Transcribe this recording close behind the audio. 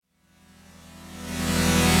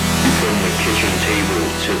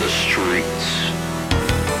to the streets.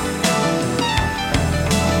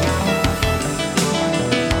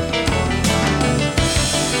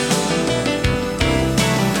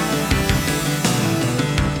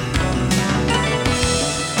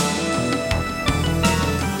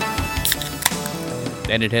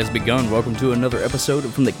 And it has begun. Welcome to another episode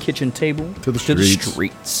of From the Kitchen Table to the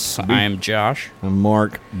Streets. I am Josh. I'm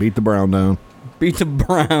Mark. Beat the brown down. Beat the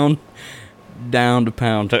brown down to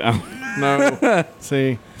Pound Town. No.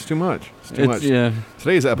 See, it's too much. It's too much. Yeah.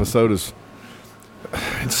 Today's episode is...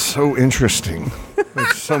 It's so interesting.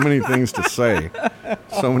 There's so many things to say.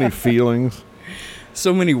 So many feelings.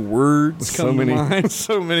 So many words come to mind.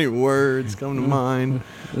 So many words come to mind.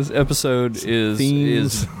 This episode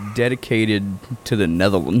is dedicated to the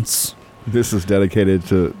Netherlands. This is dedicated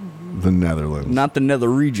to the Netherlands. Not the nether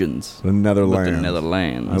regions. The Netherlands. But the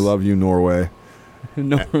Netherlands. I love you, Norway.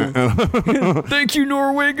 Thank you,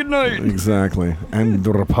 Norway. Good night. Exactly. And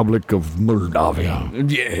the Republic of Moldavia.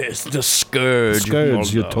 Yes, the scourge.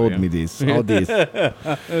 Scourge, you told me this. All this.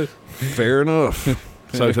 Fair enough.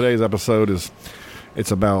 So today's episode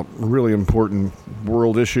it's about really important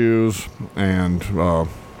world issues and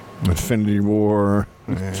Infinity War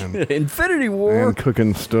and Infinity War and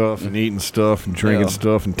cooking stuff and eating stuff and drinking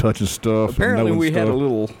stuff and touching stuff. Apparently, and we stuff.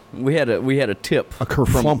 had a tip, a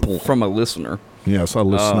kerfluffle from a listener. Yes, a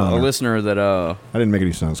listener that I didn't make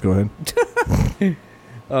any sense. Go ahead.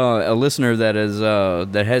 A listener that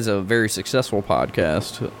has a very successful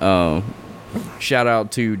podcast. Shout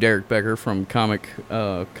out to Derek Becker from Comic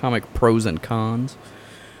Pros and Cons.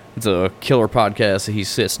 It's a killer podcast. He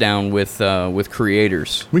sits down with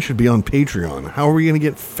creators. We should be on Patreon. How are we going to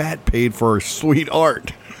get fat paid for our sweet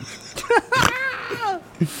art?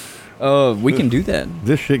 We can do that.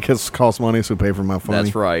 This shit costs money, so pay for my funny.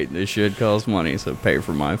 That's right. It should cost money, so pay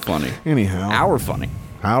for my funny. Anyhow, our funny.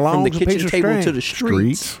 How long? From the kitchen table to the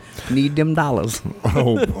streets. Need them dollars.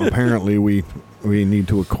 Oh, apparently we need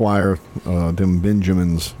to acquire them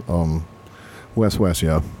Benjamins. West,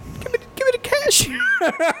 yeah. Give me the cash.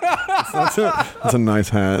 That's a nice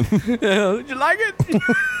hat. Did you like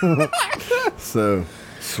it? So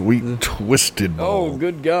sweet twisted ball. Oh,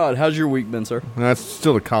 good God! How's your week been, sir? That's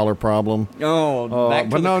still a collar problem. Oh,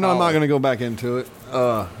 but no, I'm not going to go back into it.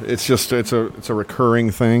 It's just it's a recurring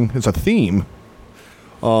thing. It's a theme.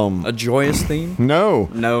 A joyous theme? No,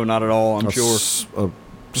 not at all. I'm sure. A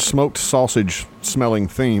smoked sausage smelling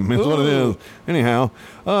theme is what it is. Anyhow,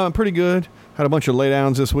 pretty good. Had a bunch of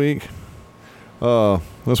laydowns this week.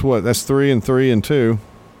 That's 3 and 3 and 2.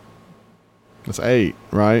 That's 8,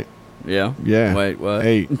 right? Yeah. Yeah. Wait, what?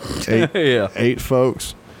 8. Yeah. 8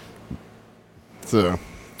 folks. So,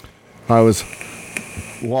 I was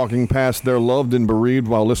walking past They're Loved and Bereaved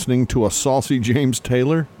while listening to a saucy James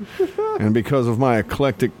Taylor. And because of my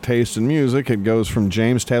eclectic taste in music, it goes from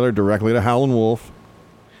James Taylor directly to Howlin' Wolf.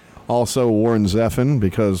 Also Warren Zevon,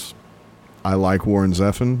 because I like Warren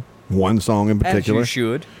Zevon. One song in particular. As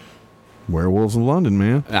you should. Werewolves in London,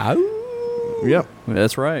 man. Oh. Yep.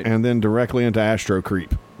 That's right. And then directly into Astro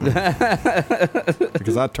Creep.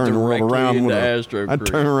 Because I turned the world around with I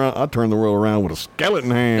turned the world around with a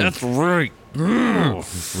skeleton hand. That's right.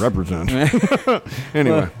 Represent.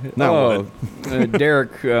 Anyway, now what?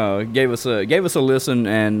 Derek gave us a listen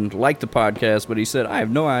and liked the podcast, but he said, I have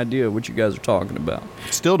no idea what you guys are talking about.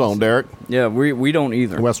 Still don't, Derek. Yeah, we don't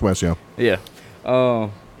either. West, yeah. Yeah.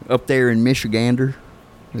 Up there in Michigander.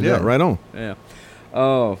 Yeah, right on. Yeah.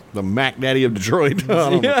 The Mac Daddy of Detroit.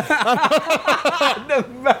 The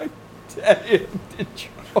Mac Daddy of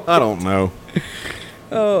Detroit. I don't know.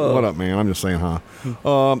 What up, man? I'm just saying, huh?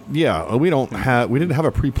 Yeah, we didn't have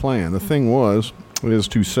a pre-plan. The thing is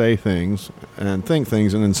to say things and think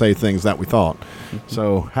things and then say things that we thought.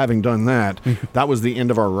 So having done that, that was the end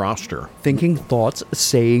of our roster. Thinking thoughts,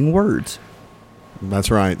 saying words.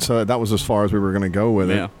 That's right. So that was as far as we were going to go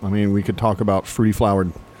with Yeah. it. I mean, we could talk about fruity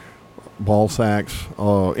flowered ball sacks,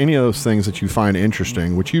 any of those things that you find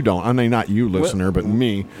interesting, which you don't. I mean, not you, listener, but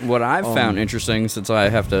me. What I've found interesting, since I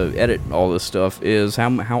have to edit all this stuff, is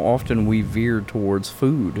how often we veer towards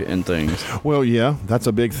food and things. Well, yeah, that's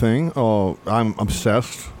a big thing. I'm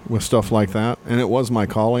obsessed with stuff like that, and it was my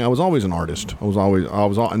calling. I was always an artist. I knew I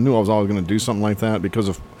was always going to do something like that because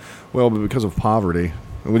of poverty.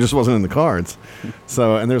 It just wasn't in the cards.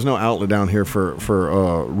 So, and there's no outlet down here for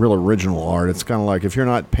real original art. It's kind of like if you're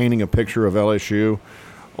not painting a picture of LSU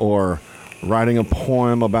or writing a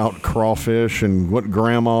poem about crawfish and what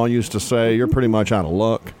grandma used to say, you're pretty much out of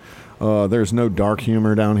luck. There's no dark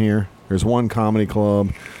humor down here. There's one comedy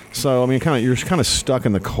club. So I mean, you're kind of stuck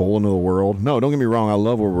in the colon of the world. No, don't get me wrong. I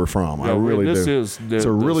love where we're from. I really this do. Is the, it's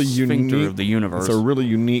a really sphincter unique of the universe. It's a really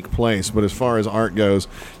unique place. But as far as art goes,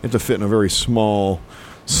 you have to fit in a very small,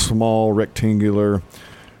 rectangular,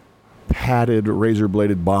 padded,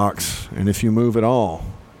 razor-bladed box. And if you move at all,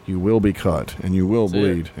 you will be cut and you will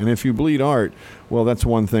bleed. And if you bleed art, well, that's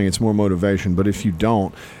one thing. It's more motivation. But if you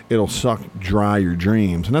don't, it'll suck dry your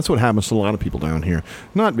dreams. And that's what happens to a lot of people down here.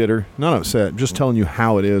 Not bitter, not upset, just telling you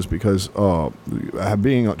how it is because trying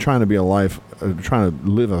to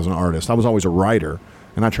live as an artist. I was always a writer,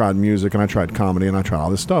 and I tried music, and I tried comedy, and I tried all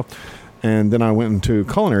this stuff. And then I went into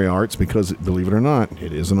culinary arts because, believe it or not,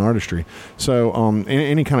 it is an artistry. So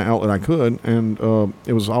any kind of outlet I could, and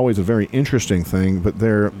it was always a very interesting thing. But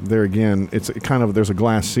there again, there's a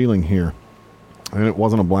glass ceiling here, and it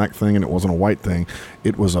wasn't a black thing and it wasn't a white thing.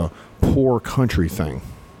 It was a poor country thing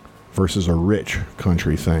versus a rich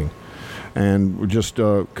country thing, and we just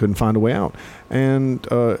couldn't find a way out. And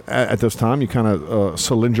at this time, you kind of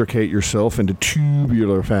cylindricate yourself into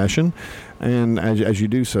tubular fashion. And as you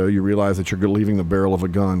do so, you realize that you're leaving the barrel of a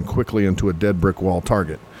gun quickly into a dead brick wall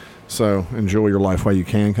target. So enjoy your life while you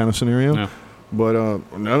can, kind of scenario. Yeah. But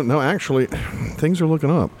no, actually, things are looking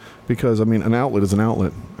up because I mean, an outlet is an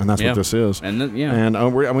outlet, and that's what this is. And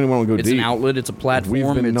and we want to go it's deep. It's an outlet. It's a platform.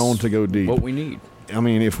 We've been known to go deep. What we need. I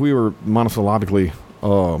mean, if we were monosyllabically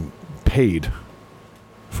paid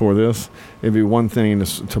for this, it'd be one thing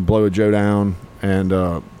to blow a Joe down and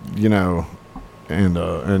and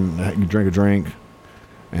you drink a drink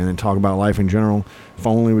and then talk about life in general. If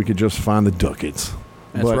only we could just find the ducats.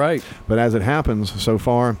 That's right. But as it happens so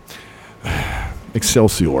far,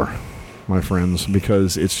 Excelsior, my friends,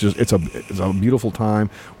 because it's a beautiful time.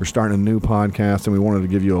 We're starting a new podcast, and we wanted to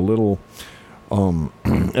give you a little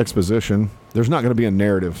exposition. There's not going to be a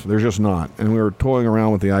narrative. There's just not. And we were toying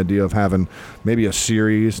around with the idea of having maybe a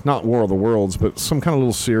series, not War of the Worlds, but some kind of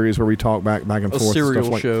little series where we talk back and forth. A serial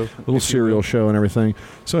stuff show. A little serial show and everything.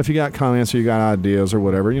 So if you got comments or you got ideas or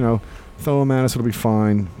whatever, throw them at us. It'll be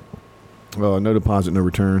fine. No deposit, no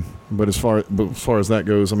return. But as far as that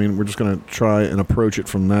goes, I mean, we're just going to try and approach it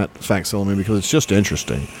from that facsimile because it's just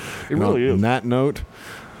interesting. It really is. On that note,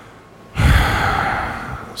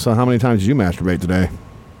 so how many times did you masturbate today?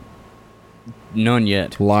 None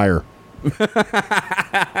yet. Liar.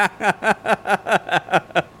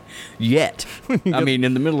 Yet. I mean,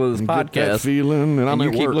 in the middle of this Get that podcast, feeling, and I'm you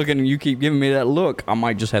at keep work. looking, and you keep giving me that look. I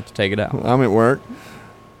might just have to take it out. I'm at work,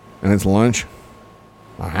 and it's lunch.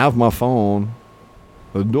 I have my phone.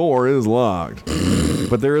 The door is locked,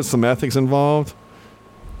 but there is some ethics involved.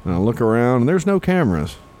 And I look around, and there's no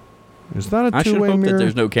cameras. Is that a I should two-way hope mirror? that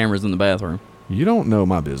there's no cameras in the bathroom. You don't know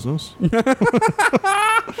my business.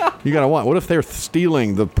 You gotta what? What if they're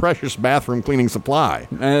stealing the precious bathroom cleaning supply?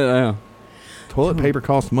 Toilet paper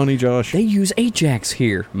costs money, Josh. They use Ajax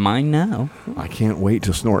here. Mine now. I can't wait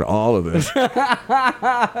to snort all of this.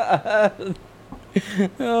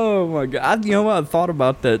 Oh my god! I thought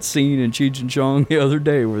about that scene in Cheech and Chong the other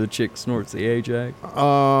day where the chick snorts the Ajax.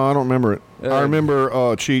 I don't remember it. I remember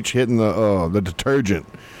Cheech hitting the detergent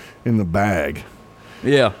in the bag.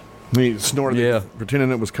 Yeah. He snorted it,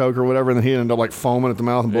 pretending it was Coke or whatever, and then he ended up like foaming at the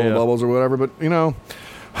mouth and blowing bubbles or whatever. But no,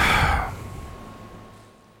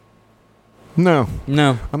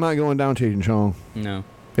 I'm not going down Cheech and Chong. No,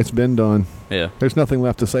 it's been done. Yeah, there's nothing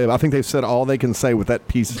left to say. I think they've said all they can say with that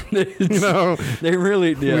piece. They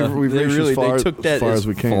really, we've they took that as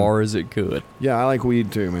far as it could. Yeah, I like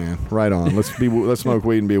weed too, man. Right on. Let's smoke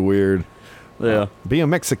weed and be weird. Yeah, be a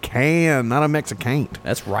Mexican, not a Mexicant.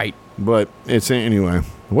 That's right. But anyway.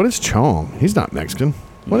 What is Chong? He's not Mexican.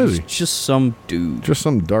 What is he? Just some dude. Just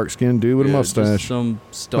some dark-skinned dude with a mustache. Just some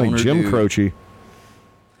stoner like Jim dude. Croce.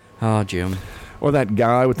 Oh, Jim. Or that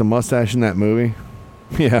guy with the mustache in that movie.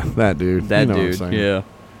 Yeah, that dude. That dude. What I'm yeah.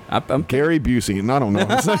 I'm Gary Busey. And I don't know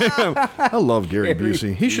what I'm saying. I love Gary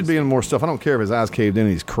Busey. He should be in more stuff. I don't care if his eyes caved in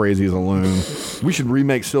and he's crazy as a loon. We should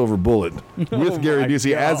remake Silver Bullet with Gary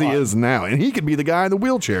Busey as he is now. And he could be the guy in the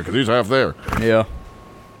wheelchair because he's half there. Yeah.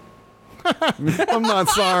 I'm not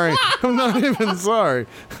sorry. I'm not even sorry.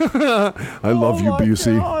 I love you,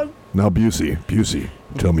 Busey. God. Now, Busey,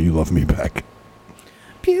 tell me you love me back.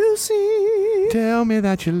 Busey, tell me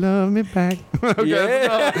that you love me back. Okay,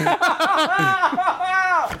 yeah.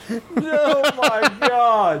 Oh my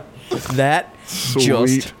God. That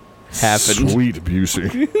just happened. Sweet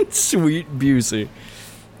Busey. Sweet Busey.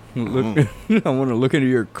 Look, I want to look into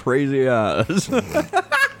your crazy eyes.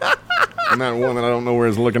 And that one that I don't know where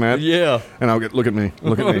it's looking at. Yeah. And I'll look at me.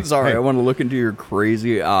 Look at me. Sorry, hey. I want to look into your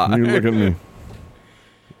crazy eyes. You look at me.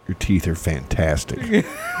 Your teeth are fantastic.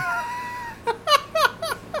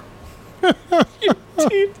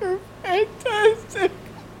 teeth are fantastic.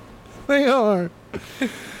 They are.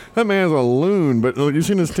 That man's a loon, but you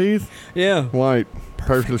seen his teeth? Yeah. White,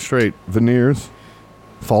 perfectly straight, veneers,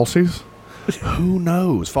 falsies. Who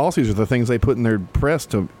knows? Falsies are the things they put in their press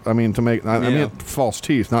to make. I mean, false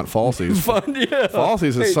teeth, not falsies. Fun, yeah.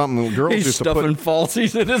 Falsies is something girls He's used to put. stuffing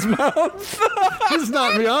falsies in his mouth. It's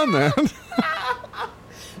not beyond that.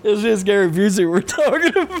 It's just Gary Busey we're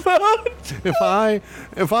talking about.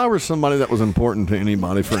 If I were somebody that was important to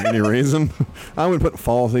anybody for any reason, I would put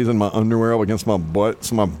falsies in my underwear up against my butt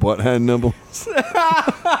so my butt had nipples.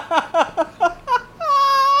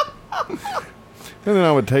 And then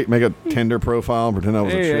I would make a Tinder profile and pretend I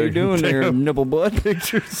was a chick. Hey, how you doing there, nipple butt?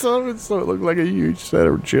 Pictures of it so it looked like a huge set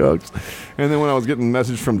of chucks. And then when I was getting a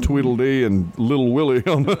message from Tweedledee and Little Willie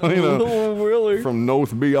on the, Little Willie from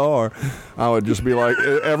North BR, I would just be like,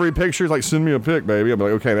 every picture, like, send me a pic, baby. I'd be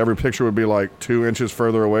like, okay, and every picture would be like 2 inches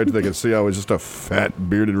further away so they could see I was just a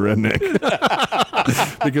fat, bearded redneck.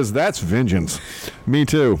 Because that's vengeance. Me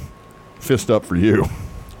too. Fist up for you.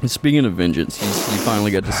 Speaking of vengeance, you finally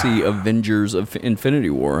got to see Avengers of Infinity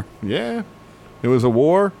War. Yeah. It was a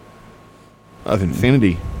war of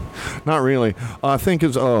infinity. Not really. I think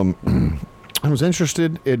it's I was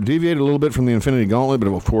interested. It deviated a little bit from the Infinity Gauntlet,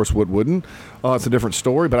 but of course, what wouldn't? It's a different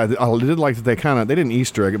story. But I did like that they didn't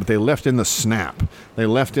Easter egg it, but they left in the snap. They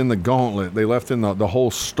left in the gauntlet. They left in the whole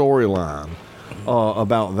storyline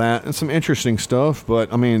about that and some interesting stuff.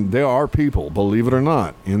 But I mean, there are people, believe it or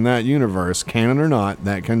not, in that universe, canon or not,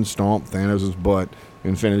 that can stomp Thanos' butt.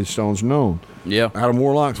 Infinity Stones known. Yeah. Adam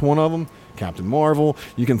Warlock's one of them. Captain Marvel.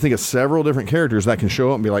 You can think of several different characters that can show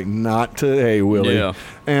up and be like, "Not today, Willie." Yeah.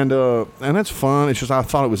 And that's fun. It's just I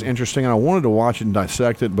thought it was interesting, and I wanted to watch it and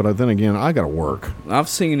dissect it, but then again, I got to work. I've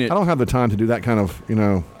seen it. I don't have the time to do that kind of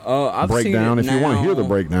I've breakdown. Seen it if you want to hear the now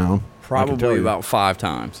breakdown, I can tell probably you. about 5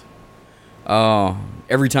 times.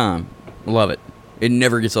 Every time, love it. It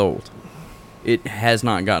never gets old. It has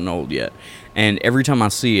not gotten old yet, and every time I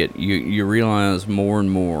see it, you realize more and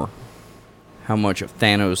more how much of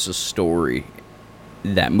Thanos' story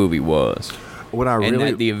that movie was. What I and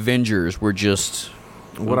really that the Avengers were just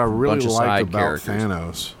what I really bunch of liked side about characters.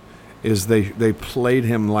 Thanos is they played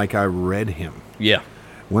him like I read him. Yeah.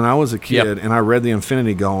 When I was a kid Yep. and I read the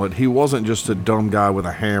Infinity Gauntlet, he wasn't just a dumb guy with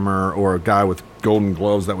a hammer or a guy with golden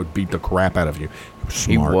gloves that would beat the crap out of you. He was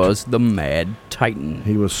smart. He was the Mad Titan.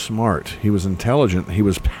 He was smart. He was intelligent. He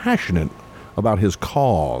was passionate about his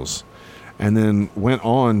cause. And then went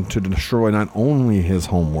on to destroy not only his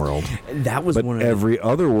homeworld, That was but one of every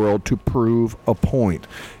other world to prove a point.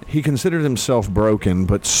 He considered himself broken,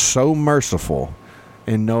 but so merciful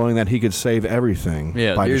in knowing that he could save everything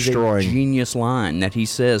by there's destroying. a genius line that he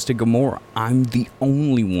says to Gamora, "I'm the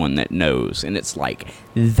only one that knows," and it's like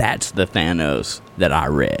that's the Thanos that I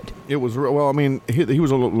read. It was well. I mean, he was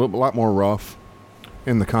a lot more rough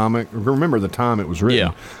in the comic. Remember the time it was written,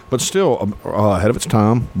 Yeah. but still ahead of its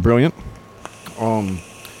time. Brilliant.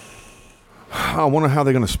 I wonder how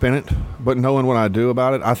they're going to spin it, but knowing what I do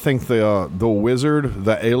about it, I think the wizard,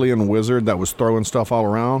 the alien wizard that was throwing stuff all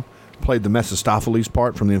around, played the Mephistopheles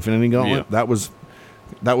part from the Infinity Gauntlet. Yeah.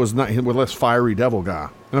 That was not with less fiery devil guy,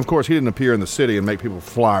 and of course he didn't appear in the city and make people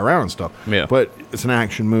fly around and stuff. Yeah. But it's an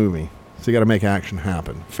action movie, so you got to make action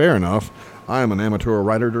happen. Fair enough. I am an amateur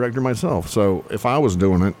writer-director myself, so if I was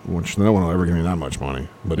doing it, which no one will ever give me that much money,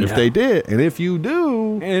 but if Yeah. they did, and if you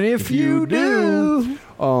do,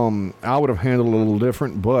 I would have handled it a little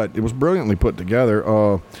different, but it was brilliantly put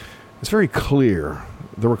together. It's very clear.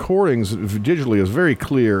 The recordings digitally is very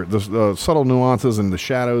clear. The subtle nuances and the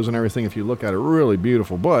shadows and everything, if you look at it, really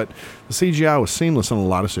beautiful. But the CGI was seamless in a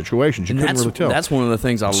lot of situations. You couldn't really tell. That's one of the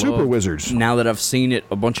things I love. Super wizards. Now that I've seen it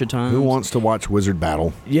a bunch of times. Who wants to watch wizard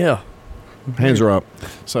battle? Yeah. Hands are up.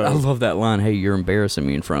 So I love that line, "Hey, you're embarrassing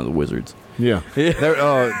me in front of the wizards." yeah.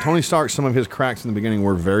 Tony Stark, some of his cracks in the beginning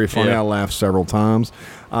were very funny. Yeah. I laughed several times.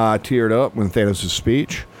 I teared up when Thanos'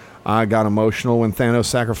 speech. I got emotional when Thanos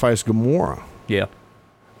sacrificed Gamora. Yeah.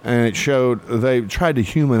 And it showed they tried to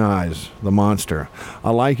humanize the monster. I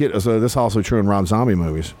like it. So this is also true in Rob Zombie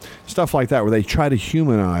movies. Stuff like that where they try to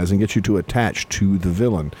humanize and get you to attach to the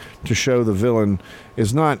villain, to show the villain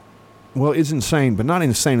is not, well, is insane, but not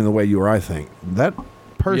insane in the way you or I think. That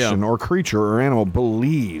person or creature or animal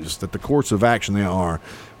believes that the course of action they are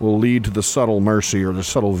will lead to the subtle mercy or the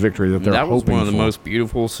subtle victory that they're That was hoping one of the for. most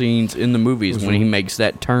beautiful scenes in the movies when he makes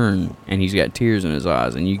that turn and he's got tears in his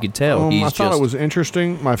eyes and you could tell he's I thought just it was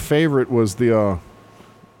interesting. My favorite was the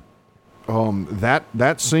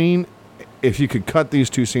that scene. If you could cut these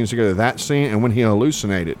two scenes together, that scene and when he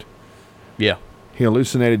hallucinated yeah.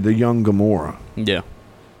 the young Gamora. Yeah.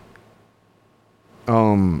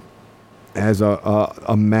 as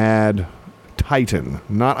a mad Titan,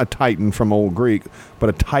 not a Titan from Old Greek, but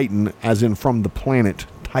a Titan as in from the planet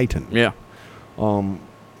Titan. Yeah.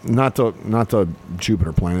 Not the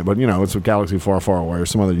Jupiter planet, but it's a galaxy far, far away or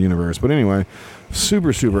some other universe. But anyway,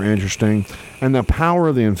 super, super interesting. And the power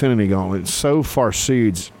of the Infinity Gauntlet so far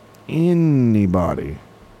seeds anybody,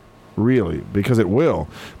 really, because it will.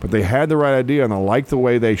 But they had the right idea, and I like the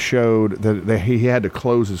way they showed that he had to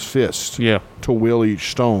close his fist to will each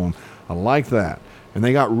stone. I like that. And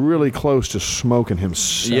they got really close to smoking him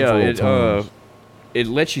several times. It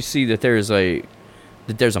lets you see that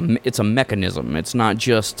it's a mechanism. It's not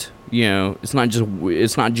just it's not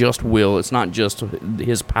just will. It's not just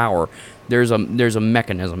his power. There's a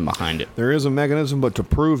mechanism behind it. There is a mechanism, but to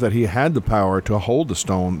prove that he had the power to hold the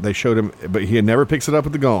stone, they showed him. But he never picks it up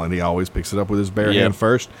with the gauntlet. He always picks it up with his bare hand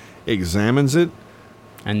first, examines it,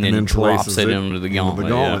 and then drops it into the gauntlet.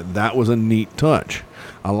 Yeah. That was a neat touch.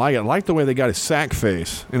 I like it. I like the way they got his sack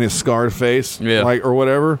face and his scarred face, or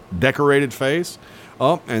whatever, decorated face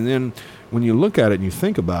up, and then when you look at it and you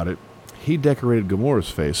think about it, he decorated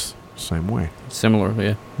Gamora's face the same way. Similar,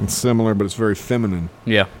 yeah. It's similar, but it's very feminine.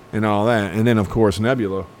 Yeah. And all that. And then, of course,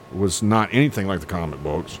 Nebula was not anything like the comic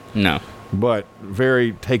books. No. But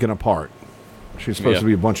very taken apart. She's supposed to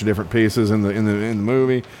be a bunch of different pieces in the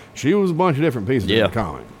movie. She was a bunch of different pieces in the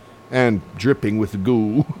comic. And dripping with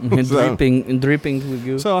goo. dripping with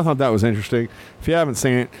goo. So I thought that was interesting. If you haven't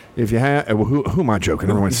seen it, if you have, who am I joking?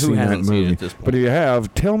 Everyone's seen that movie. But if you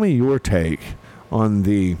have, tell me your take on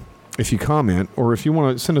if you comment, or if you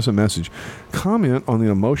want to send us a message, comment on the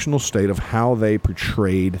emotional state of how they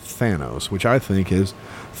portrayed Thanos, which I think is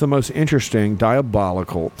the most interesting,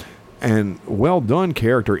 diabolical, and well done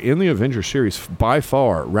character in the Avengers series by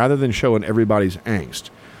far, rather than showing everybody's angst.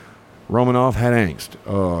 Romanoff had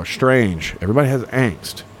angst. Strange. Everybody has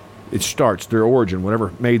angst. It starts their origin,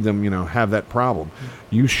 whatever made them, have that problem.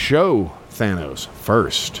 You show Thanos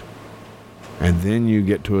first, and then you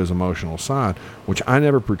get to his emotional side, which I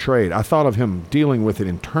never portrayed. I thought of him dealing with it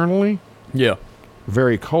internally. Yeah.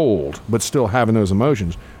 Very cold, but still having those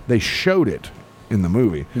emotions. They showed it in the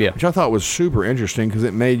movie, which I thought was super interesting because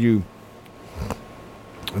it made you,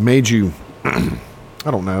 I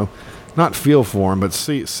don't know, not feel for him, but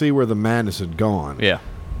see where the madness had gone. Yeah.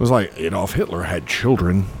 It was like Adolf Hitler had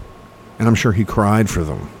children, and I'm sure he cried for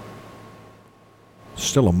them.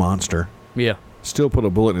 Still a monster. Yeah. Still put a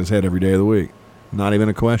bullet in his head every day of the week. Not even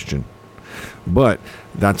a question. But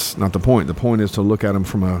that's not the point. The point is to look at him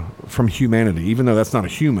from humanity, even though that's not a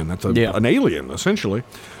human. That's an alien, essentially.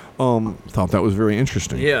 Thought that was very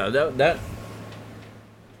interesting. Yeah, that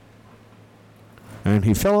and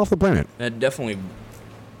he fell off the planet. That definitely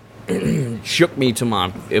shook me to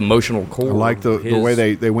my emotional core. I like the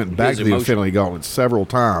way they went back to the Infinity Gauntlet several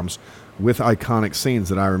times with iconic scenes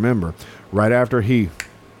that I remember. Right after he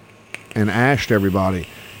ashed everybody,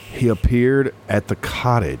 he appeared at the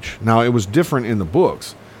cottage. Now, it was different in the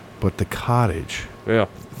books, but the cottage. Yeah.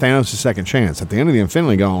 Thanos' second chance. At the end of the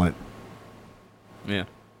Infinity Gauntlet,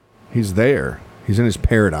 he's there. He's in his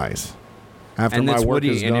paradise. After my work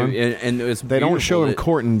is done. And it's they don't show him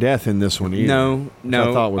courting death in this one either.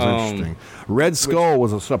 No. I thought was interesting. Red Skull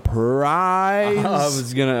was a surprise. I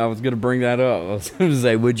was gonna bring that up. I was gonna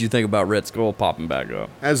say, what'd you think about Red Skull popping back up?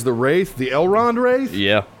 As the Wraith, the Elrond Wraith?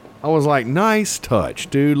 Yeah. I was like, nice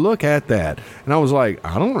touch, dude. Look at that. And I was like,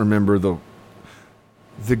 I don't remember the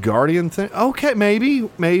Guardian thing. Okay, maybe.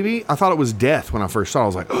 I thought it was Death when I first saw it. I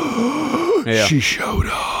was like, oh, she showed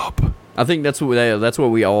up. I think that's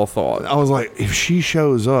what we all thought. I was like, if she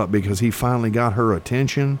shows up because he finally got her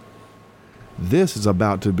attention, this is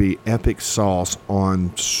about to be epic sauce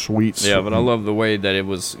on sweet. Yeah, but I love the way that it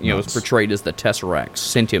was, it was portrayed as the Tesseract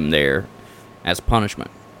sent him there as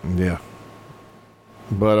punishment. Yeah.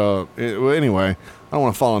 But anyway, I don't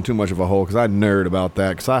want to fall in too much of a hole because I nerd about that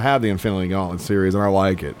because I have the Infinity Gauntlet series and I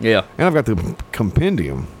like it. Yeah. And I've got the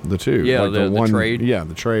compendium, the two. Yeah, like the trade. Yeah,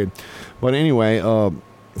 the trade. But anyway,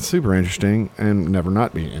 super interesting and never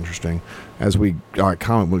not be interesting as we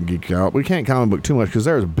comic book geek out. We can't comic book too much because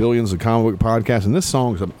there's billions of comic book podcasts, and this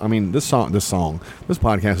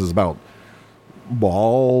podcast is about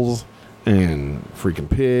balls and freaking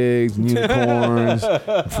pigs, and unicorns,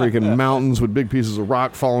 freaking mountains with big pieces of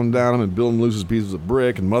rock falling down them and building loose pieces of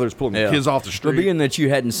brick, and mothers pulling the kids off the street. But being that you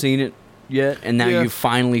hadn't seen it yet, and now you've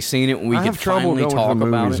finally seen it, we can finally talk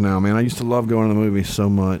about it. Now, man, I used to love going to the movies so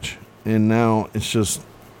much, and now it's just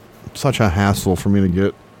such a hassle for me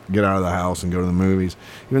to get out of the house and go to the movies,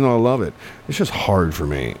 even though I love it. It's just hard for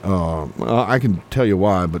me. I can tell you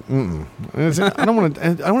why, but I don't want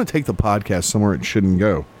to take the podcast somewhere it shouldn't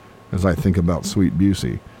go. As I think about Sweet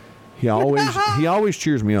Busey, He always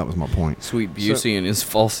cheers me up. Is my point. Sweet Busey and his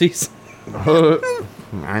falsies.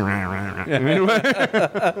 Anyway,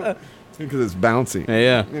 because it's bouncy.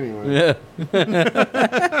 Yeah. Anyway, Yeah.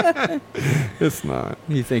 it's not.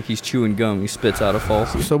 You think he's chewing gum? He spits out a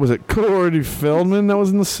falsie. So was it Corey Feldman that was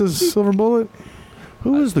in the Silver Bullet?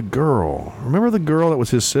 Who was the girl? Remember the girl that was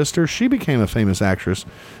his sister? She became a famous actress,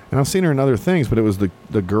 and I've seen her in other things. But it was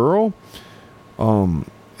the girl,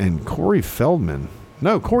 and Corey Feldman.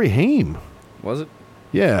 No, Corey Haim. Was it?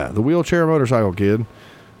 Yeah, the wheelchair motorcycle kid.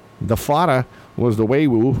 The Fada was the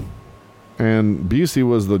Weiwu, and Busey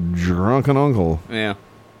was the drunken uncle. Yeah.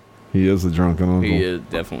 He is the drunken uncle. He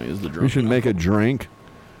definitely is the drunken We should make a uncle. drink.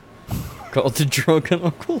 Called the drunken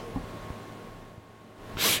uncle.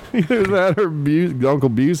 Either that or Uncle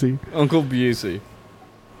Busey. Uncle Busey.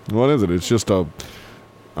 What is it? It's just a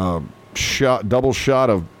double shot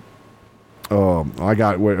of.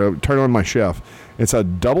 Turn on my chef. It's a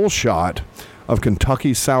double shot of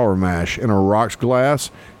Kentucky Sour Mash in a rocks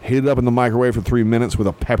glass, heated up in the microwave for 3 minutes with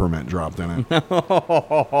a peppermint dropped in it.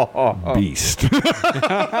 Beast.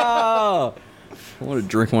 I want to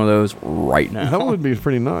drink one of those right now. That would be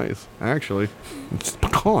pretty nice, actually. It's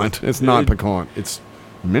piquant. It's not piquant. It's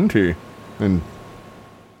minty and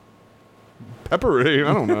peppery.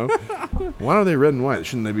 I don't know. Why are they red and white?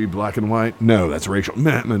 Shouldn't they be black and white? No, that's racial.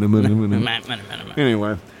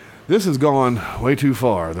 Anyway, this has gone way too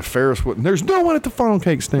far. The Ferris wheel. There's no one at the funnel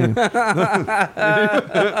cake stand.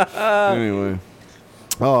 Anyway.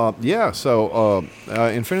 Yeah, so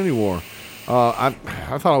Infinity War. I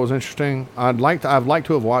thought it was interesting. I'd like to have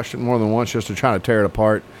watched it more than once just to try to tear it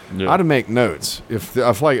apart. Yeah. I'd make notes. If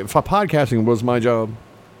podcasting was my job,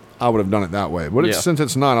 I would have done it that way. But since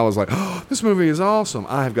it's not, I was like, oh, this movie is awesome.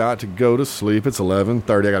 I've got to go to sleep. It's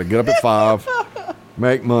 11:30. I got to get up at 5,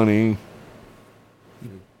 make money.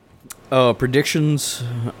 Predictions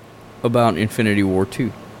about Infinity War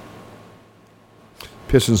 2.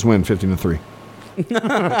 Pistons win 15-3.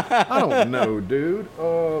 I don't know, dude.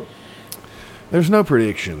 There's no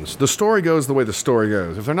predictions. The story goes the way the story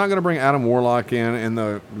goes. If they're not going to bring Adam Warlock in and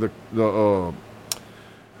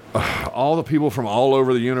all the people from all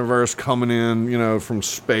over the universe coming in, from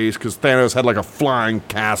space, because Thanos had like a flying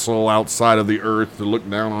castle outside of the Earth to look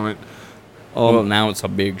down on it. Well, now it's a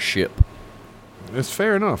big ship. It's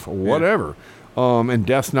fair enough. Whatever. And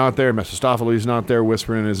Death's not there. Mephistopheles not there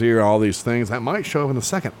whispering in his ear, all these things. That might show up in the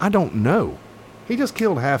second. I don't know. He just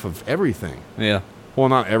killed half of everything. Yeah. Well,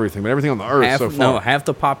 not everything, but everything on the Earth so far. No, half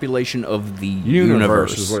the population of the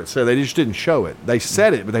universe is what it said. They just didn't show it. They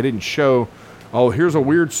said it, but they didn't show, here's a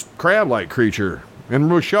weird crab-like creature and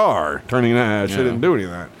Rushar turning ash. They didn't do any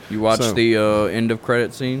of that. You watched the end of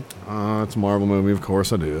credit scene? It's a Marvel movie. Of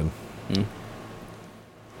course I did.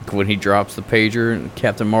 When he drops the pager and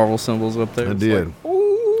Captain Marvel symbols up there. I did. Like,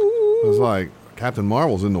 ooh. It was like, Captain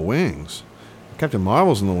Marvel's in the wings. Captain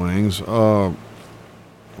Marvel's in the wings.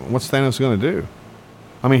 What's Thanos going to do?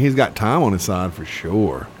 I mean, he's got time on his side for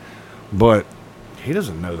sure, but he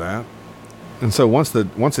doesn't know that. And so once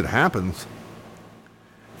it happens,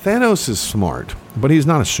 Thanos is smart, but he's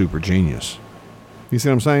not a super genius. You see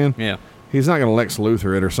what I'm saying? Yeah. He's not going to Lex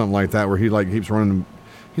Luthor it or something like that, where he keeps running.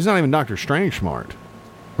 He's not even Doctor Strange smart,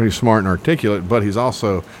 but he's smart and articulate. But he's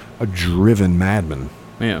also a driven madman.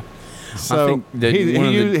 Yeah. So I think that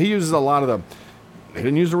he uses a lot of the. He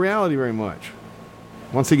didn't use the reality very much.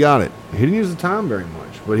 Once he got it, he didn't use the time very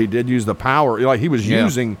much, but he did use the power. Like he was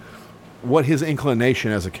using what his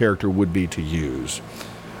inclination as a character would be to use.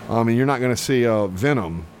 And you're not going to see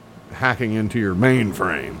Venom hacking into your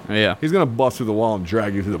mainframe. Yeah. He's going to bust through the wall and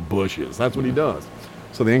drag you through the bushes. That's what he does.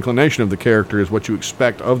 So the inclination of the character is what you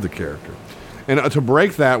expect of the character. And to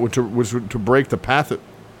break that was to break the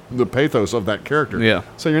pathos of that character. Yeah.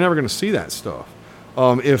 So you're never going to see that stuff.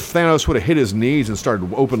 If Thanos would have hit his knees and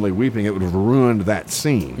started openly weeping, it would have ruined that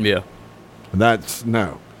scene. Yeah. That's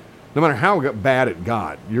no. No matter how bad it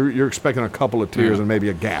got, you're expecting a couple of tears and maybe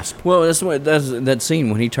a gasp. Well, that's that scene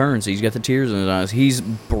when he turns. He's got the tears in his eyes. He's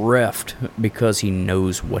bereft because he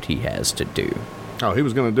knows what he has to do. Oh, he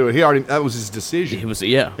was going to do it. That was his decision.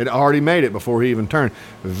 It already made it before he even turned.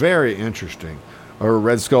 Very interesting. Or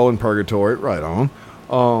Red Skull in Purgatory, right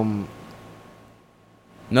on.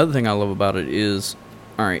 Another thing I love about it is,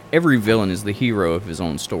 all right, every villain is the hero of his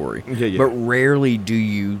own story. Yeah. But rarely do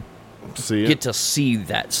you get to see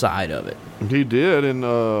that side of it. He did in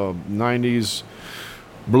 90s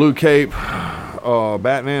Blue Cape,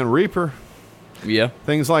 Batman Reaper. Yeah.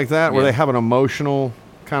 Things like that where they have an emotional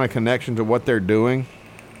kind of connection to what they're doing.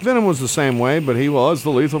 Venom was the same way, but he was the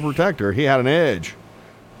lethal protector. He had an edge.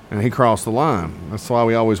 and he crossed the line. That's why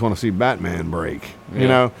we always want to see Batman break, you Yeah.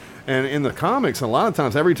 know. And in the comics, a lot of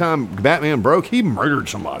times, every time Batman broke, he murdered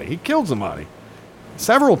somebody. He killed somebody.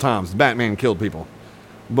 Several times, Batman killed people.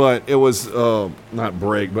 But it was not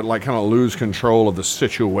break, but like kind of lose control of the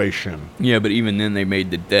situation. Yeah, but even then they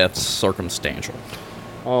made the deaths circumstantial.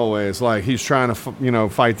 Always, like he's trying to,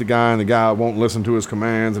 fight the guy, and the guy won't listen to his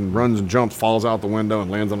commands and runs and jumps, falls out the window,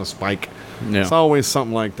 and lands on a spike. Yeah. It's always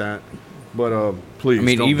something like that. But please, I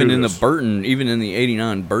mean, don't even do in this. even in the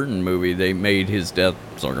 '89 Burton movie, they made his death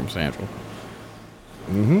circumstantial.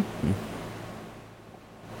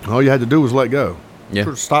 All you had to do was let go.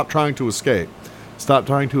 Yeah. Stop trying to escape. Stop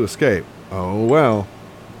trying to escape. Oh well,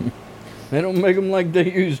 They don't make them like they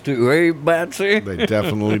used to, hey, Batsy? they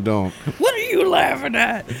definitely don't. What are you laughing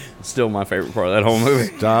at? Still my favorite part of that whole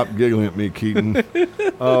movie. Stop giggling at me, Keaton.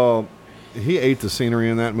 He ate the scenery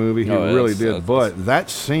in that movie. He Oh, really that's- did. But that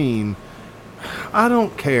scene, I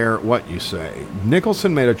don't care what you say.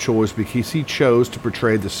 Nicholson made a choice because he chose to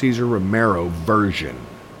portray the Cesar Romero version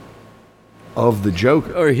of the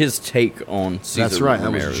Joker. Or his take on Cesar That's right.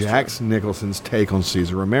 Romero's That was Jack Nicholson's take on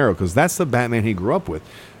Cesar Romero because that's the Batman he grew up with.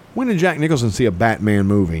 When did Jack Nicholson see a Batman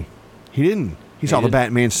movie? He didn't. He saw the didn't.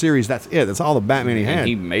 Batman series. That's it. That's all the Batman he had. And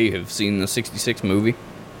he may have seen the '66 movie.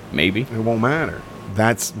 Maybe. It won't matter.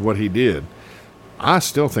 That's what he did. I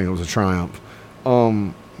still think it was a triumph.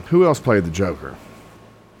 Who else played the Joker?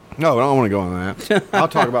 No, I don't want to go on that. I'll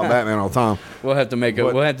talk about Batman all the time. We'll have to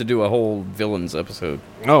we'll have to do a whole villains episode.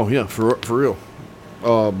 Oh yeah, for real.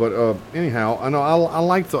 But anyhow, I know I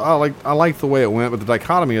like the way it went, but the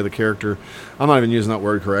dichotomy of the character, I'm not even using that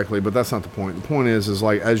word correctly, but that's not the point. The point is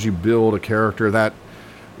like as you build a character that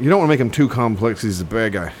you don't want to make him too complex. He's a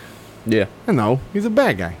bad guy. Yeah. No, he's a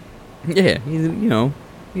bad guy. Yeah.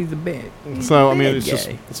 He's the bad. So I mean, bad it's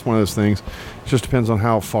guy. one of those things. It just depends on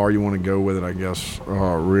how far you want to go with it, I guess.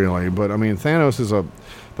 Really, but I mean, Thanos is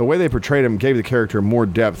the way they portrayed him gave the character more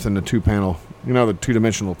depth than the the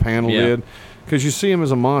two-dimensional panel Yeah. did, because you see him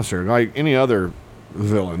as a monster like any other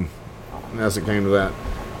villain, as it came to that.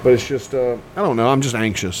 But it's just I don't know. I'm just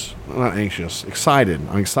anxious. I'm not anxious. Excited.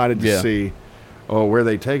 I'm excited to Yeah. see where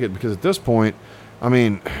they take it, because at this point, I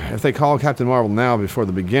mean, if they call Captain Marvel now before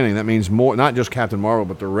the beginning, that means more, not just Captain Marvel,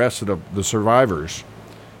 but the rest of the survivors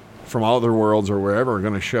from all other worlds or wherever are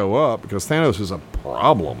going to show up, because Thanos is a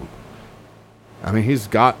problem. I mean, he's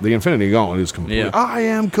got the Infinity Gauntlet is complete. Yeah. I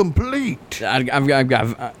am complete.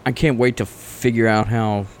 I can't wait to figure out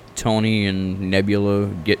how Tony and Nebula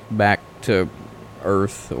get back to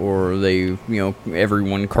Earth, or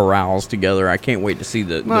everyone corrals together. I can't wait to see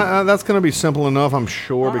the. That's going to be simple enough, I'm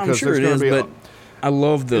sure, because I'm sure there's it going is, to be but I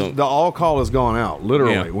love the all call has gone out,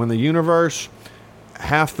 literally. Yeah. When the universe,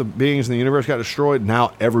 half the beings in the universe got destroyed,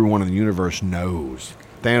 now everyone in the universe knows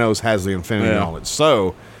Thanos has the Infinity Gauntlet.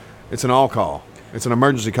 So it's an all call. It's an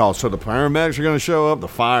emergency call. So the paramedics are going to show up, the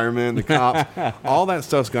firemen, the cops, all that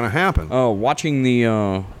stuff's going to happen. Watching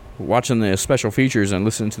the special features and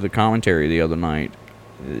listening to the commentary the other night,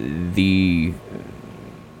 the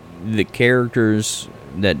characters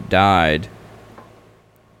that died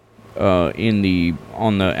at the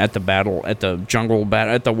jungle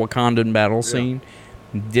battle, at the Wakandan battle scene,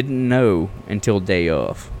 didn't know until day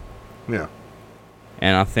of. Yeah.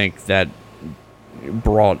 And I think that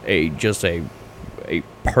brought a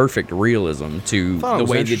perfect realism to thought it the was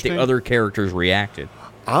way that interesting. the other characters reacted.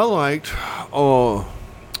 I liked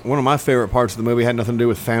one of my favorite parts of the movie had nothing to do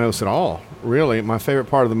with Thanos at all. Really, my favorite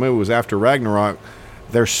part of the movie was after Ragnarok,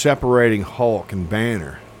 they're separating Hulk and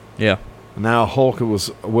Banner. Yeah. Now Hulk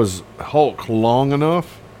was Hulk long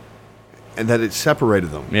enough, and that it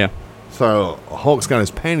separated them. Yeah. So Hulk's got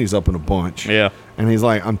his panties up in a bunch. Yeah. And he's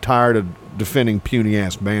like, I'm tired of defending puny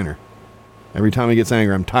ass Banner. Every time he gets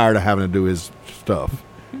angry, I'm tired of having to do his stuff.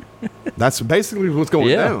 That's basically what's going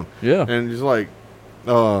down. Yeah. And he's like,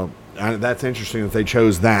 that's interesting that they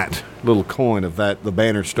chose that little coin of the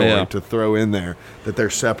Banner story to throw in there, that they're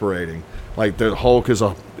separating. Like the Hulk is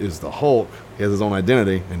the Hulk. He has his own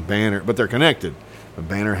identity, and Banner, but they're connected. But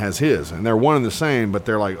Banner has his, and they're one and the same, but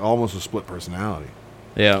they're like almost a split personality.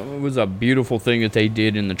 Yeah, it was a beautiful thing that they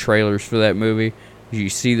did in the trailers for that movie. You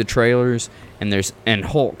see the trailers, and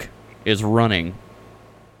Hulk is running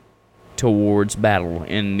towards battle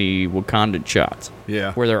in the Wakandan shots.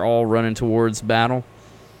 Yeah. Where they're all running towards battle.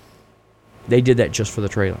 They did that just for the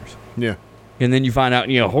trailers. Yeah. And then you find out,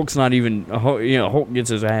 Hulk's not even, Hulk gets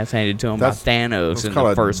his ass handed to him by Thanos in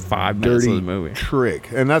the first 5 minutes of the movie.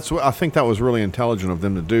 Trick. And that's what I think that was really intelligent of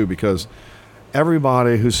them to do, because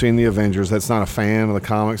everybody who's seen the Avengers that's not a fan of the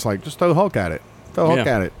comics, like, just throw Hulk at it. Throw Hulk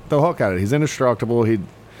at it. Throw Hulk at it. He's indestructible.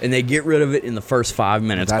 And they get rid of it in the first 5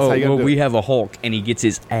 minutes. That's how you gotta do we it. have a Hulk, and he gets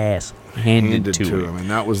his ass handed to him. And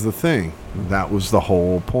that was the thing. That was the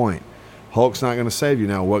whole point. Hulk's not going to save you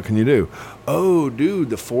now. What can you do? Oh, dude,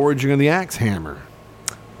 the forging of the axe hammer.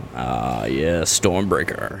 Yeah,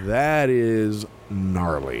 Stormbreaker. That is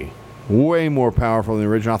gnarly. Way more powerful than the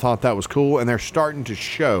original. I thought that was cool. And they're starting to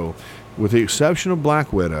show, with the exception of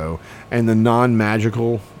Black Widow and the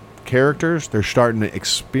non-magical characters, they're starting to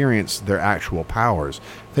experience their actual powers.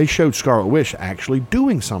 They showed Scarlet Witch actually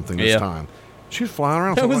doing something this time. She was flying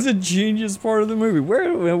around. That was a genius part of the movie.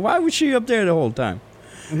 Why was she up there the whole time?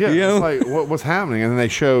 Yeah, You know? it's like what's happening, and then they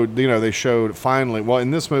showed finally. Well,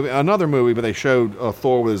 in this movie, another movie, but they showed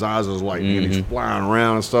Thor with his eyes as lightning, and he's flying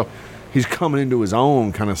around and stuff. He's coming into his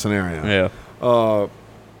own kind of scenario. Yeah.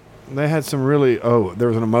 They had some really. Oh, there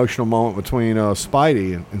was an emotional moment between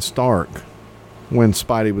Spidey and Stark when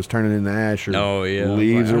Spidey was turning into ash or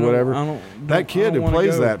leaves or whatever. That kid who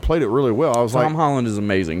plays that played it really well. I was Tom Holland is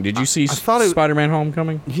amazing. Did you see Spider-Man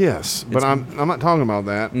Homecoming? Yes, but I'm not talking about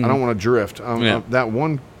that. I don't want to drift. That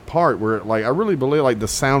one part where I really believe the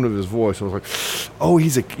sound of his voice. I was like, oh,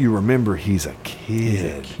 he's a kid. He's a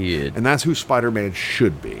kid. And that's who Spider-Man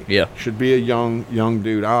should be. Yeah. Should be a young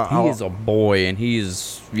dude. He is a boy, and he's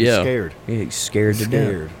scared. He's scared to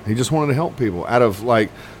death. He just wanted to help people out of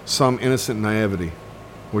some innocent naivety,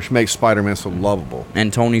 which makes Spider-Man so lovable.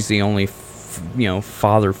 And Tony's the only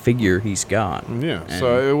father figure he's got. Yeah.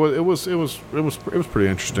 So it was pretty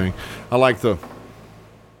interesting. I like the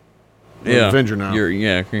Avenger now.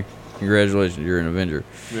 Congratulations, you're an Avenger.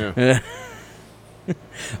 Yeah.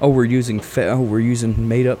 We're using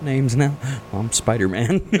made up names now. I'm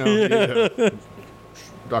Spider-Man.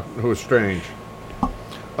 Who is Strange?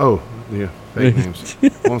 Oh, yeah, fake names.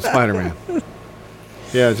 I'm Spider-Man.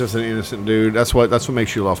 Yeah, it's just an innocent dude. That's what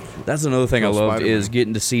makes you love. That's another thing I loved Spider-Man. is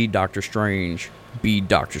getting to see Doctor Strange be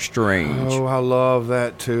Doctor Strange. Oh, I love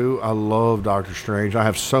that too. I love Doctor Strange. I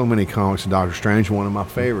have so many comics of Doctor Strange. One of my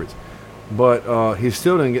favorites. But he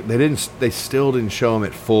still didn't get. They still didn't show him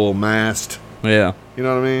at full mast. Yeah. You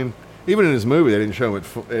know what I mean? Even in his movie, they didn't show him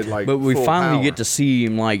at like. But we full finally power. get to see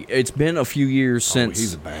him. It's been a few years since.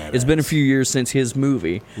 He's a badass. It's been a few years since his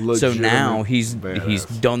movie. So now he's badass.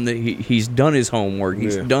 he's done his homework.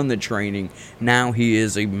 He's Yeah. done the training. Now he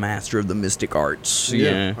is a master of the mystic arts.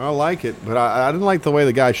 Yeah, I like it, but I didn't like the way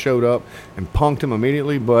the guy showed up and punked him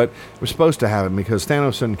immediately. But we're supposed to have him because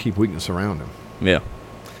Thanos doesn't keep weakness around him. Yeah.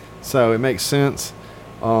 So it makes sense.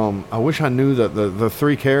 I wish I knew the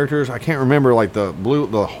three characters. I can't remember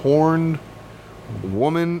the horned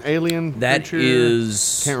woman alien. That creature.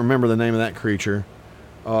 is. Can't remember the name of that creature.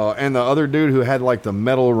 And the other dude who had the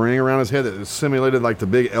metal ring around his head that simulated the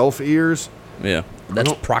big elf ears. Yeah.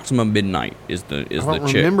 That's Proxima Midnight is the I don't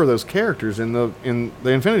chick. remember those characters in the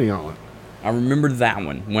Infinity Gauntlet. I remember that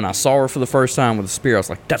one. When I saw her for the first time with the spear, I was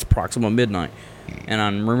like, that's Proxima Midnight. And I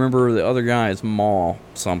remember the other guy is Maul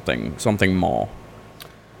something Maul.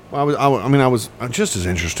 Well, I was just as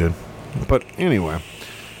interested. But anyway,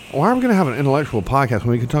 why are we going to have an intellectual podcast when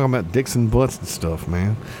we can talk about dicks and butts and stuff,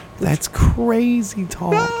 man? That's crazy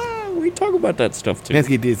talk. We talk about that stuff too. Let's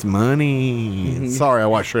get this money. Sorry, I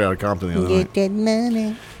watched Straight Outta Compton the other night. Get that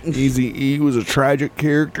money. Eazy-E was a tragic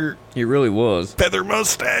character. He really was. Feather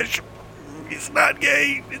mustache. It's not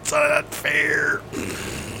gay. It's not fair.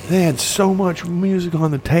 They had so much music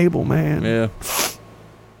on the table, man. Yeah.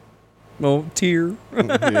 Well, tear.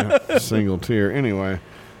 Yeah, single tear. Anyway,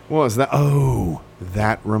 what was that? Oh,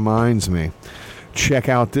 that reminds me. Check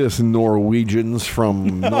out this, Norwegians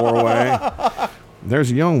from Norway.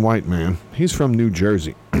 There's a young white man. He's from New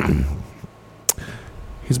Jersey.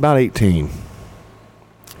 He's about 18.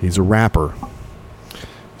 He's a rapper.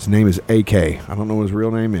 His name is AK. I don't know what his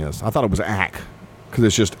real name is. I thought it was AK because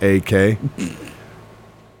it's just AK.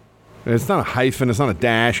 It's not a hyphen. It's not a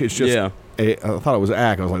dash. It's just I thought it was AK.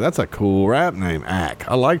 I was like, that's a cool rap name, AK.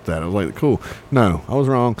 I like that. I was like, cool. No, I was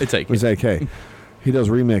wrong. It's AK. It was AK. He does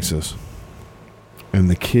remixes. And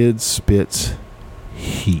the kid spits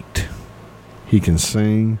heat. He can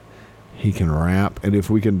sing. He can rap. And if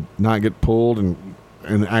we could not get pulled and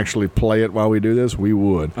actually play it while we do this, we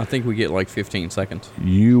would. I think we get 15 seconds.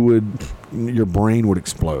 Your brain would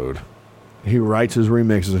explode. He writes his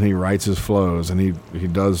remixes and he writes his flows and he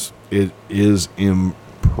does. It is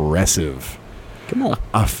impressive. Come on.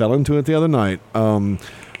 I fell into it the other night.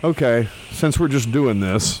 Okay, since we're just doing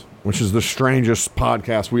this, which is the strangest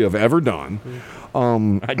podcast we have ever done.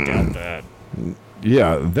 I doubt that.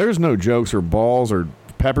 Yeah, there's no jokes or balls or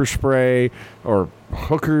pepper spray or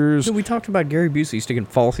hookers. So we talked about Gary Busey sticking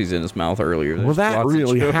falsies in his mouth earlier. Well, that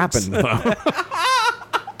really happened, though.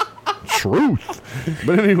 Truth.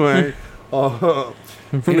 But anyway,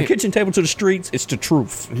 From the kitchen table to the streets, it's the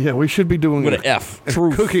truth. Yeah, we should be doing With an F.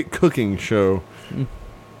 Truth. cooking show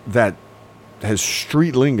that has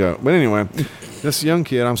street lingo. But anyway, this young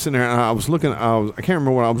kid, I'm sitting there and I can't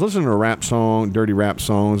remember what I was listening to a rap song, dirty rap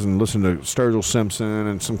songs, and listening to Sturgill Simpson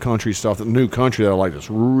and some country stuff, the new country that I like that's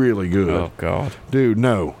really good. Oh, God. Dude,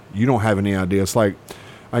 no, you don't have any idea. It's like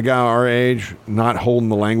a guy our age not holding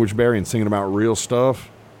the language barrier and singing about real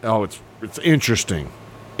stuff. Oh, it's interesting.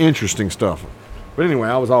 Interesting stuff. But anyway,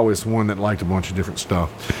 I was always one that liked a bunch of different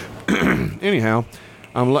stuff. Anyhow,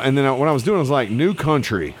 and then what I was doing was like new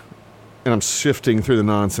country, and I'm sifting through the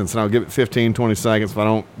nonsense, and I'll give it 15, 20 seconds if I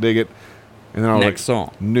don't dig it. And then I'll Next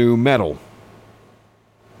song. New metal.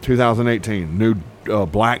 2018, new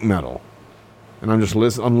black metal. And I'm just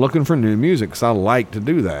I'm looking for new music because I like to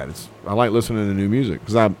do that. I like listening to new music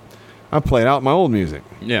because I played out my old music.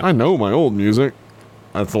 Yeah. I know my old music.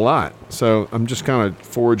 That's a lot. So I'm just kind of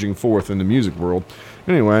foraging forth in the music world.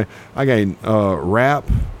 Anyway, I got rap,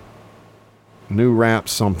 new rap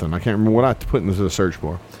something. I can't remember what I put into the search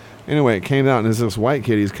bar. Anyway, it came out and there's this white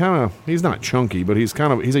kid. He's not chunky, but he's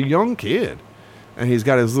a young kid. And he's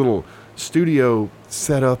got his little studio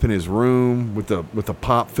set up in his room with the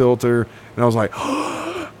pop filter. And I was like,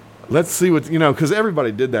 let's see what, because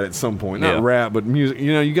everybody did that at some point. Not rap, but music.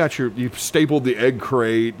 You stapled the egg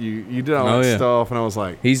crate. You did all that stuff. And I was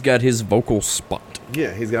like, he's got his vocal spot.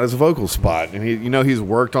 Yeah, he's got his vocal spot. And he's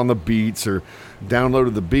worked on the beats or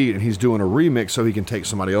downloaded the beat and he's doing a remix so he can take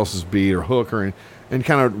somebody else's beat or hook or and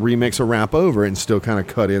kind of remix a rap over it and still kind of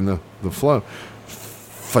cut in the flow.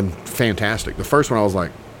 Fantastic. The first one I was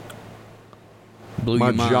like,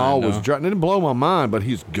 my jaw was dropping. It didn't blow my mind, but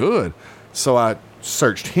he's good. So I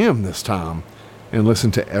searched him this time and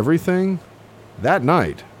listened to everything that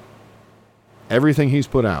night. Everything he's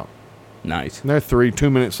put out. Nice. And they're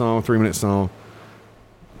 2-minute song, 3-minute song.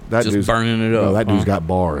 That just dude's burning it up. That dude's got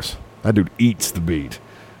bars. That dude eats the beat.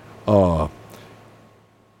 And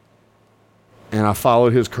I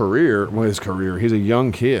followed his career. Well, he's a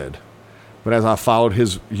young kid. But as I followed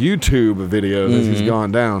his YouTube videos as he's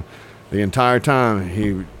gone down, the entire time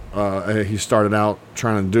he started out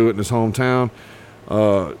trying to do it in his hometown,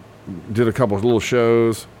 did a couple of little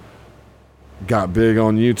shows, got big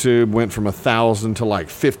on YouTube, went from 1,000 to like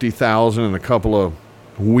 50,000 in a couple of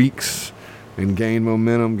weeks, and gained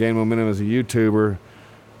momentum as a YouTuber.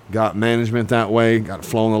 Got management that way, got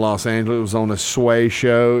flown to Los Angeles, was on the Sway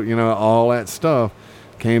show, all that stuff.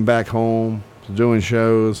 Came back home, doing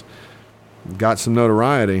shows, got some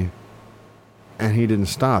notoriety, and he didn't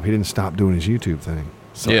stop. He didn't stop doing his YouTube thing.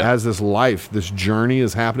 So as this journey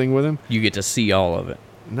is happening with him, you get to see all of it.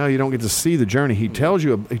 No, you don't get to see the journey. He tells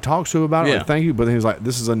you, he talks to you about it, like, thank you, but then he's like,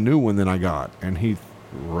 this is a new one that I got. And he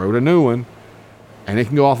wrote a new one, and it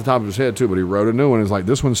can go off the top of his head too, but he wrote a new one. It's like,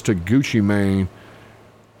 this one's to Gucci Mane,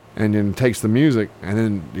 and then takes the music, and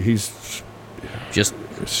then he's just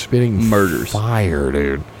spitting murders. Fire,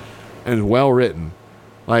 dude. And well written.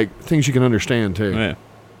 Like, things you can understand too. Yeah.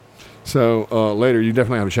 So later, you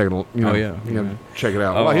definitely have to check it. You have to check it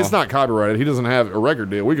out. Well, it's not copyrighted. He doesn't have a record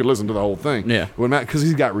deal. We could listen to the whole thing. Yeah, because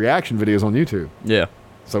he's got reaction videos on YouTube. Yeah,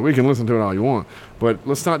 so we can listen to it all you want. But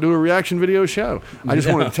let's not do a reaction video show. I just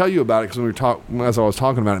wanted to tell you about it because as I was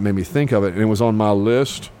talking about it, it made me think of it, and it was on my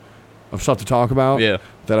list of stuff to talk about. Yeah,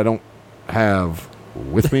 that I don't have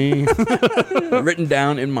with me, written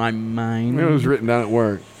down in my mind. It was written down at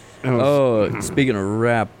work. Speaking of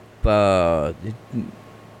rap.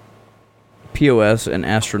 POS and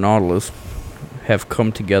Astronautilus have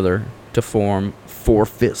come together to form Four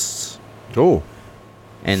Fists. Cool.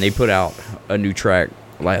 And they put out a new track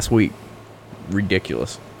last week.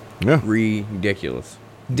 Ridiculous. Yeah. Ridiculous.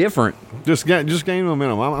 Different. Just gain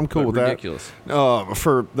momentum. I'm cool with ridiculous. That.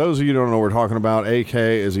 For those of you who don't know what we're talking about, AK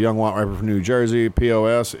is a young white rapper from New Jersey.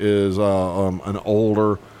 POS is an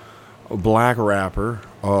older black rapper.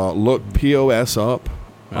 Look POS up.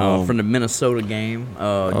 From the Minnesota game,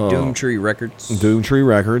 Doomtree Records.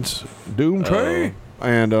 Doomtree.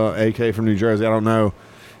 And AK from New Jersey. I don't know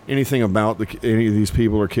anything about any of these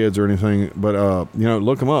people or kids or anything, but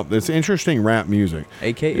look them up. It's interesting rap music.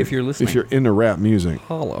 AK, if you're listening. If you're into rap music.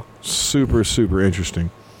 Holla. Super, super interesting.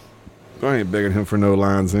 I ain't begging him for no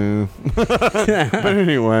lines in. But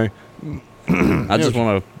anyway. I just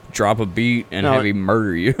want to drop a beat and have him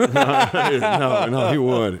murder you. No, he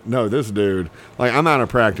would. No, this dude. Like, I'm out of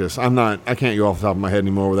practice. I can't go off the top of my head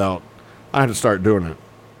anymore without. I have to start doing it.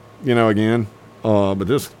 Again. But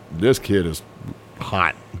this kid is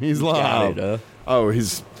hot. He's live.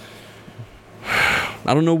 He's.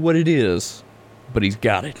 I don't know what it is, but he's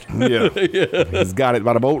got it. Yeah. He's got it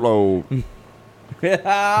by the boatload.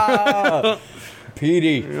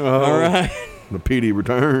 Petey. All right. The PD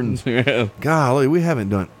returns. Yeah. Golly, we haven't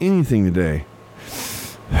done anything today.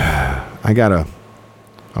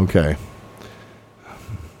 Okay.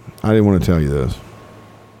 I didn't want to tell you this.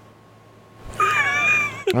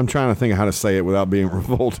 I'm trying to think of how to say it without being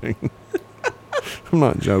revolting. I'm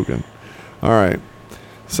not joking. All right.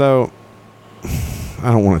 So,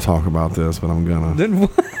 I don't want to talk about this, but I'm going to. Then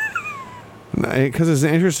what? Because it's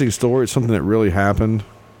an interesting story. It's something that really happened.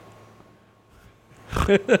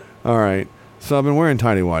 All right. So, I've been wearing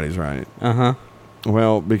tighty whities, right? Uh-huh.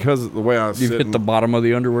 Well, because of the way I was You've sitting, hit the bottom of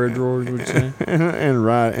the underwear drawer, would you say? and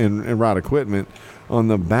ride equipment, on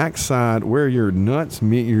the backside where your nuts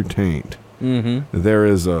meet your taint, there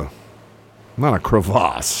is not a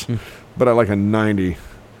crevasse, but like a 90,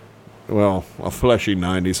 well, a fleshy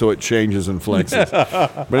 90, so it changes and flexes.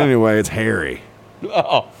 But anyway, it's hairy.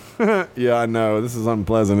 Oh. Yeah, I know. This is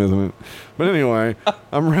unpleasant, isn't it? But anyway,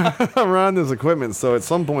 I'm riding this equipment, so at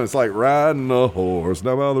some point it's like riding a horse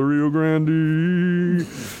down by the Rio Grande.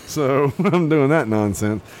 So I'm doing that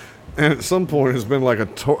nonsense. And at some point it's been like a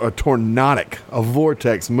tornadic, a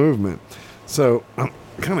vortex movement. So I'm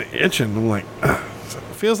kind of itching. I'm like, so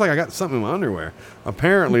it feels like I got something in my underwear.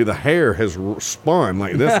 Apparently the hair has spun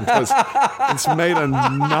like this because it's made a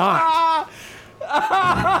knot.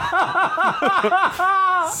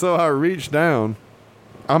 So I reach down.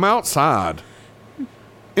 I'm outside.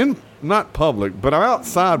 Not public, but I'm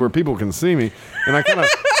outside where people can see me. And I kind of,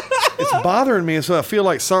 it's bothering me. And so I feel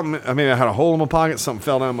like something, I had a hole in my pocket, something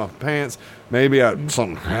fell down my pants. Maybe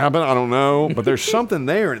something happened, I don't know. But there's something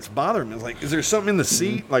there and it's bothering me. It's like, is there something in the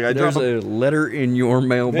seat? Like There's a letter in your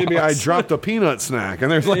mailbox. Maybe I dropped a peanut snack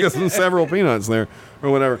and there's like several peanuts there or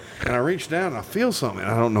whatever. And I reach down and I feel something and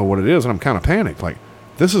I don't know what it is. And I'm kind of panicked. Like,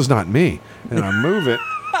 this is not me. And I move it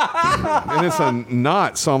and it's a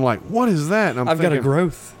knot. So I'm like, what is that? And I've got a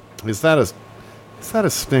growth. Is that a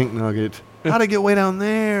stink nugget? How'd it get way down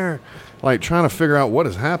there? Like trying to figure out what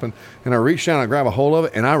has happened. And I reach down, I grab a hold of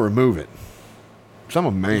it and I remove it. So I'm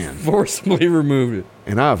a man. Forcibly removed it.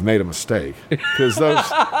 And I've made a mistake. Because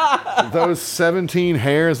those 17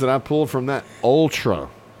 hairs that I pulled from that ultra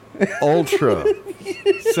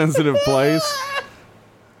sensitive place,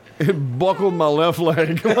 it buckled my left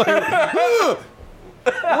leg. Like,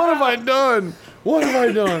 what have I done? What have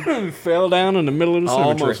I done? Fell down in the middle of the cemetery.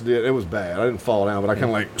 I almost did. It was bad. I didn't fall down, but I kind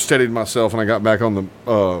of like steadied myself and I got back on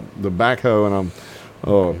the backhoe and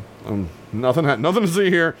I'm nothing to see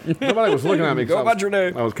here. Nobody was looking at me. Go about your day.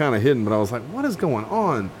 I was kind of hidden, but I was like, what is going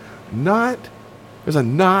on? Knot? There's a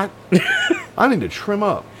knot. I need to trim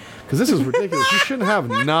up because this is ridiculous. You shouldn't have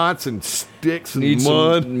knots and sticks and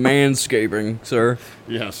mud. Some manscaping, sir.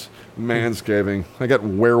 Yes, manscaping. I got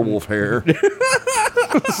werewolf hair.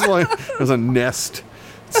 It's like there's a nest.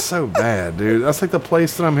 It's so bad, dude. That's like the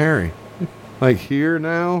place that I'm hairy. Like here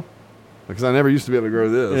now, because I never used to be able to grow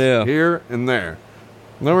this. Yeah. Here and there.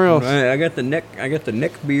 Nowhere else. I got the neck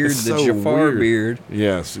beard, It's the so Jafar weird. beard.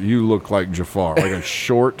 Yes, you look like Jafar, like a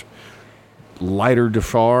short, lighter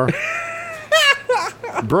Jafar.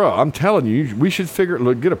 Bro, I'm telling you, we should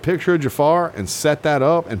get a picture of Jafar and set that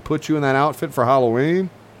up and put you in that outfit for Halloween.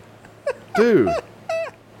 Dude,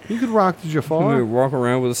 you could rock the Jafar. We walk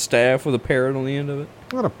around with a staff with a parrot on the end of it.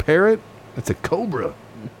 Not a parrot. It's a cobra.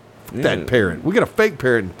 Yeah. That parrot. We get a fake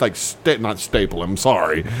parrot and like not staple him.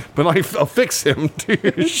 Sorry, but like affix him to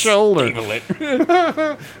your shoulder.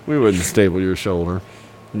 We wouldn't staple your shoulder.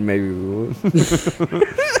 Maybe we would.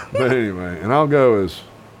 But anyway, and I'll go as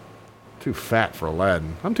too fat for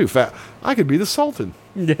Aladdin. I'm too fat. I could be the Sultan.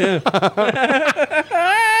 Yeah.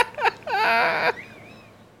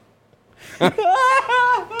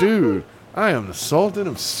 Dude, I am the Sultan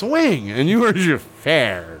of Swing, and you are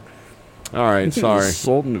Jafar. All right, sorry.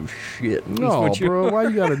 Sultan of shit. No, bro. Why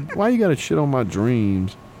you gotta shit on my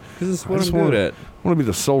dreams? This is what I'm good at. I want to be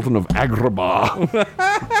the Sultan of Agrabah.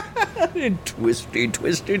 Twisty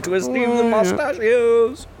with the yeah.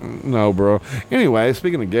 mustachios. No, bro. Anyway,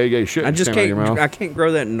 speaking of gay shit, I just came out of your mouth. can't. I can't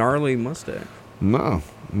grow that gnarly mustache. No.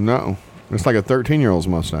 It's like a 13-year-old's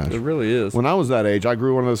mustache. It really is. When I was that age, I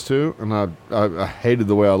grew one of those too, and I hated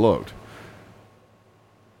the way I looked.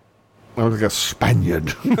 I was like a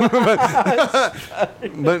Spaniard. but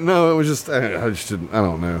no, it was just, I just didn't, I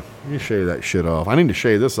don't know. You shave that shit off. I need to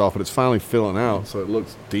shave this off, but it's finally filling out, so it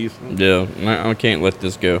looks decent. Yeah, I can't let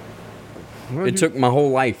this go. It took my whole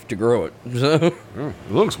life to grow it. So,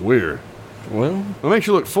 It looks weird. well, It makes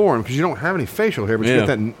you look foreign because you don't have any facial hair, but you Yeah.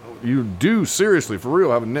 get that. You do seriously, for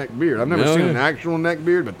real, have a neck beard. I've never Oh, seen yeah. an actual neck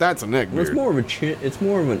beard, but that's a neck it's beard. more of a chin. It's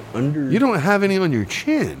more of an under. You don't have any on your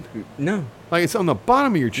chin. No. Like it's on the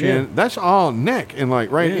bottom of your chin. Yeah. That's all neck and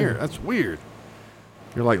like right Yeah. here. That's weird.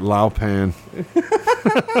 You're like Lao Pan.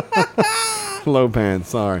 Lopan,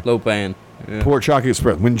 sorry. Lopan. Yeah. Port Chalky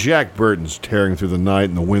Express. When Jack Burton's tearing through the night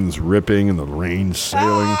and the wind's ripping and the rain's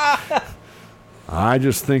sailing, I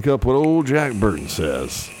just think up what old Jack Burton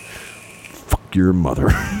says. Fuck your mother.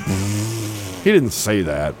 He didn't say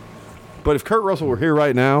that. But if Kurt Russell were here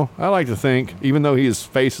right now, I like to think, even though his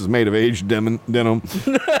face is made of aged denim,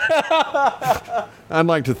 I'd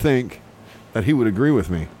like to think that he would agree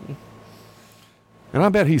with me. And I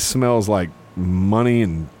bet he smells like money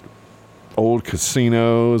and old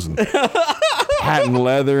casinos and patent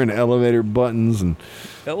leather and elevator buttons and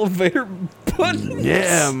Elevator buttons.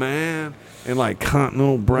 yeah, man, and like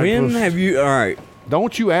continental breakfast. When have you? All right.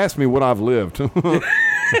 Don't you ask me what I've lived.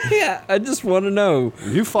 Yeah, I just want to know.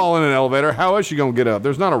 You fall in an elevator, how else you gonna get up?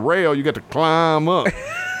 There's not a rail, you got to climb up.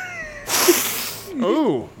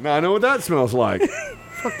 Ooh, now I know what that smells like.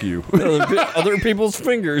 Fuck you. Other people's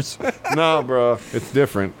fingers. Nah, bro, it's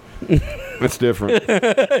different. It's different.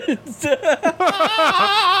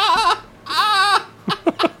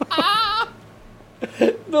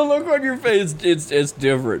 The look on your face, it's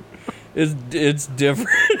different. It's different.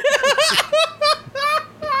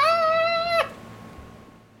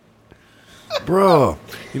 Bro,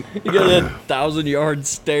 You got that 1,000-yard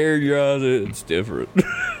stare in your eyes. It's different.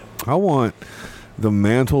 I want the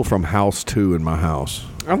mantle from House 2 in my house.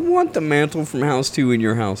 I want the mantle from House 2 in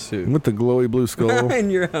your house too. With the glowy blue skull. In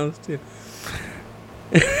your house too.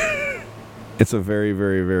 It's a very,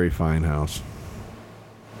 very, very fine house.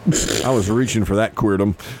 I was reaching for that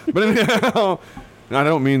queerdom. But anyhow, I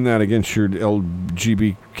don't mean that against your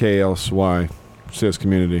LGBTQLY cis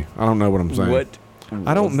community. I don't know what I'm saying. What?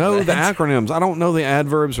 I don't know that? the acronyms. I don't know the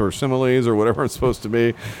adverbs or similes or whatever it's supposed to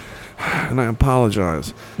be. And I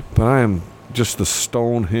apologize. But I am just the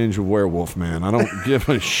Stonehenge werewolf, man. I don't give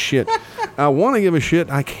a shit. I want to give a shit.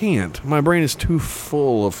 I can't. My brain is too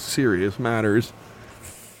full of serious matters.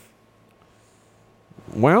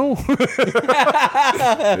 Well,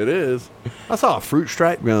 it is. I saw a fruit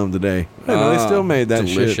stripe gum today. I didn't know they still made that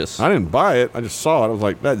delicious. shit. I didn't buy it. I just saw it. I was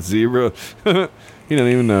like, that zebra. He didn't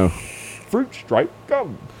even know. Fruit stripe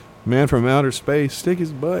gum. Man from outer space, stick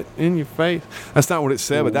his butt in your face. That's not what it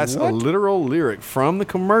said, but that's a literal lyric from the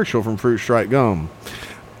commercial from Fruit Stripe Gum.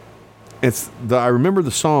 I remember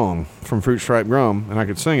the song from Fruit Stripe Gum, and I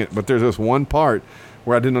could sing it, but there's this one part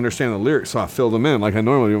where I didn't understand the lyrics, so I filled them in like I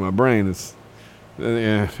normally do with my brain.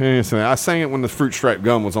 I sang it when the Fruit Stripe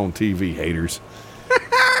Gum was on TV, haters.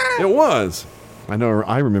 It was.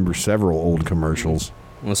 I remember several old commercials.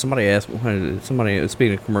 Well, somebody asked.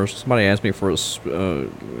 Speaking of commercials, somebody asked me for a.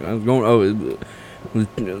 I was going.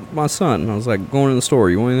 With my son. I was like, going in the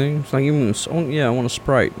store. You want anything? It's like, yeah, I want a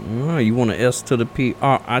Sprite. Oh, you want an S to the PRITE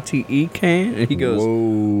can? And he goes,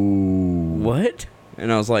 whoa, what?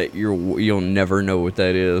 And I was like, you'll never know what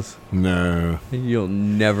that is. No, You'll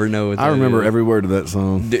never know what that is. I remember every word of that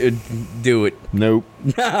song. Do it. Nope.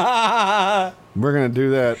 We're gonna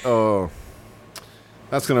do that.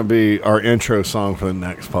 That's going to be our intro song for the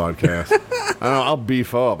next podcast. I'll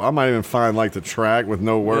beef up. I might even find like the track with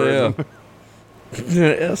no words. Yeah.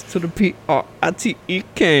 S to the PRITE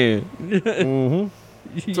can.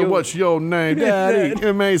 Mm-hmm. So what's your name, Daddy?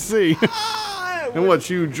 M-A-C. And what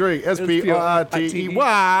you drink? SPRITEY. I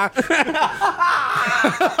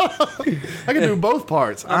can do both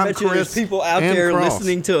parts. I I'm bet you there's Chris people out and there Cross.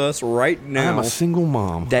 listening to us right now. I'm a single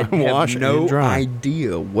mom. That Wash have and no dry.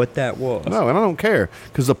 idea what that was. No, and I don't care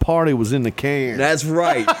because the party was in the can. That's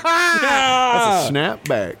right. That's a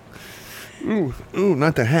snapback. Ooh,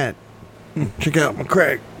 not the hat. Check out my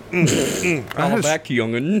crack. Call back,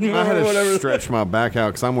 youngin'. I had to Whatever. stretch my back out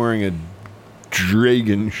because I'm wearing a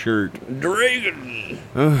Dragon shirt. Dragon.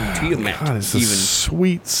 Tiamat. God, it's a Even.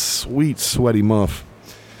 sweet, sweet, sweaty muff.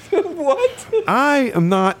 What? I am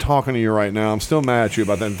not talking to you right now. I'm still mad at you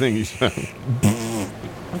about that thing you said.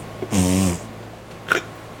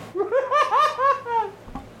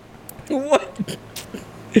 What?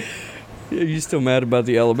 Are you still mad about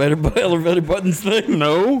the elevator buttons thing?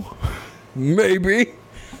 No. Maybe.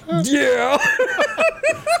 Yeah.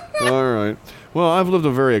 All right. Well, I've lived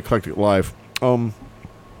a very eclectic life.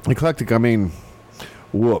 Eclectic, I mean,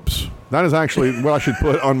 whoops. That is actually what I should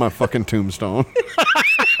put on my fucking tombstone.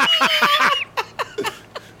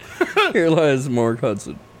 Here lies Mark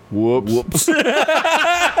Hudson. Whoops. Whoops.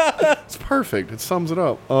 It's perfect. It sums it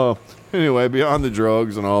up. Anyway, beyond the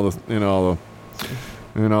drugs and all the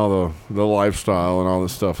lifestyle and all the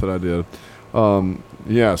stuff that I did.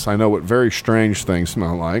 Yes, I know what very strange things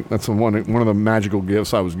smell like. That's one of the magical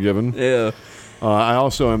gifts I was given. Yeah. I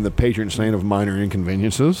also am the patron saint of minor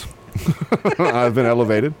inconveniences. I've been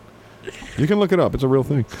elevated. You can look it up. It's a real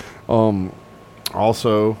thing.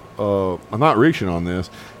 Also, I'm not reaching on this.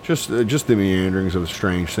 Just the meanderings of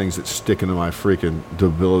strange things that stick into my freaking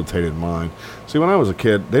debilitated mind. See, when I was a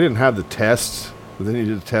kid, they didn't have the tests that they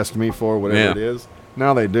needed to test me for, whatever it is.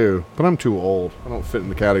 Now they do, but I'm too old. I don't fit in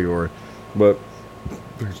the category. But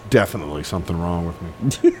there's definitely something wrong with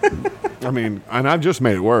me. I mean, and I've just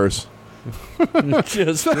made it worse.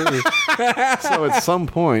 Just me. So at some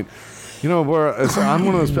point, you know, I'm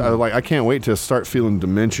one of those, like, I can't wait to start feeling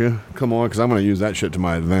dementia come on, because I'm going to use that shit to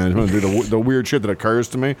my advantage. I'm going to do the weird shit that occurs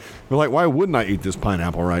to me. But like, why wouldn't I eat this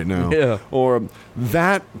pineapple right now? Yeah. Or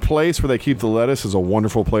that place where they keep the lettuce is a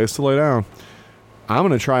wonderful place to lay down. I'm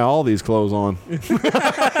going to try all these clothes on.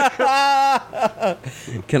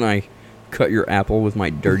 Can I cut your apple with my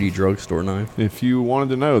dirty drugstore knife? If you wanted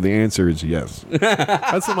to know, the answer is yes.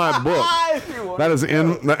 That's in my book. That is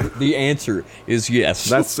in... The answer is yes.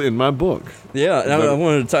 That's in my book. Yeah, I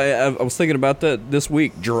wanted to tell you, I was thinking about that this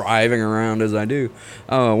week, driving around as I do.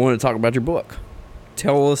 I wanted to talk about your book.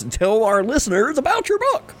 Tell our listeners about your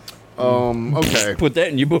book. Okay. Put that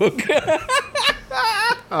in your book.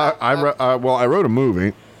 I wrote a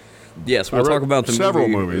movie. Yes, we'll talk about the several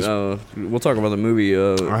movie. movies. We'll talk about the movie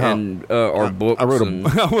and our books. We'll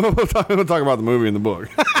talk about the movie and the book.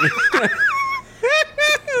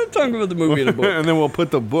 Talk about the movie and the book. And then we'll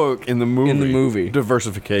put the book in the movie. In the movie.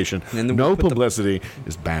 Diversification. And no publicity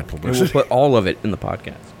is bad publicity. And we'll put all of it in the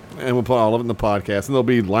podcast. And we'll put all of it in the podcast. And there'll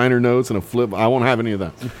be liner notes and a flip. I won't have any of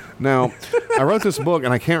that. Now, I wrote this book,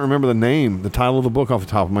 and I can't remember the title of the book off the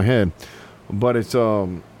top of my head. But it's...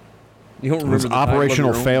 You don't remember the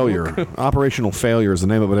Operational title of Failure. Operational Failure is the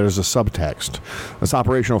name of it, but there's a subtext. It's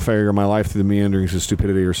Operational Failure, My Life Through the Meanderings of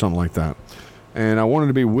Stupidity, or something like that. And I wanted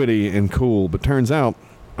to be witty and cool, but turns out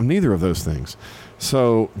I'm neither of those things.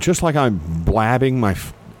 So just like I'm blabbing my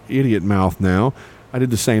idiot mouth now, I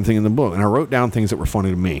did the same thing in the book. And I wrote down things that were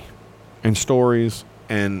funny to me, and stories,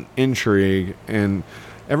 and intrigue, and...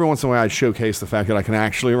 Every once in a while, I'd showcase the fact that I can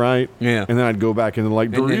actually write. Yeah. And then I'd go back into,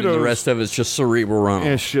 like, Doritos. And then the rest of it's just cerebral runoff.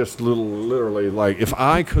 It's just literally, like, if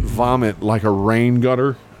I could vomit like a rain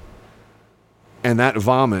gutter, and that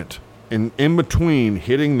vomit, in between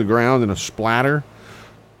hitting the ground in a splatter,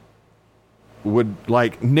 would,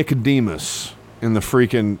 like, Nicodemus in the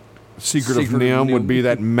freaking Secret of NIMH would be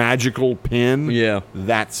that magical pin. Yeah.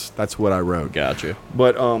 That's what I wrote. Gotcha.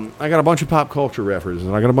 But I got a bunch of pop culture references,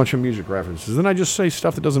 and I got a bunch of music references. Then I just say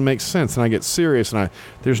stuff that doesn't make sense, and I get serious, and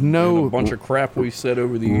there's no... And a bunch of crap we said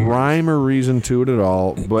over the years. Rhyme or reason to it at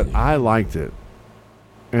all, but I liked it.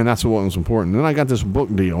 And that's what was important. Then I got this book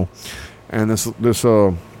deal, and this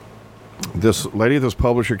lady at this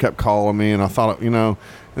publisher kept calling me, and I thought, and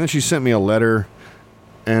then she sent me a letter.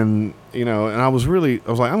 And, and I was like,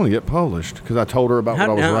 I'm going to get published, because I told her about what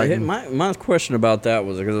I was writing. My question about that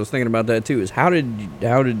was, because I was thinking about that too, is how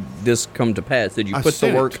did this come to pass? Did you put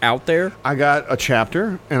the work out there? I got a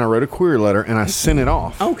chapter, and I wrote a query letter, and I sent it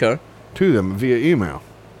off to them via email.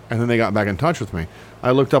 And then they got back in touch with me.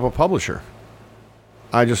 I looked up a publisher.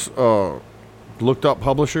 I just looked up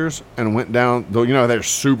publishers and went down, though, they're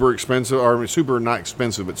super expensive, or super not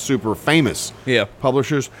expensive, but super famous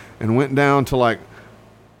publishers, and went down to, like,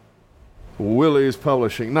 Willie's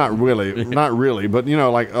Publishing, not really, but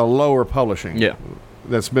like a lower publishing. Yeah.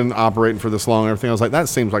 That's been operating for this long and everything. I was like, that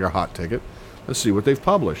seems like a hot ticket. Let's see what they've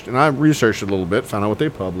published. And I researched it a little bit, found out what they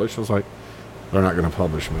published. I was like, they're not going to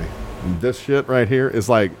publish me. This shit right here is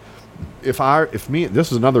like, this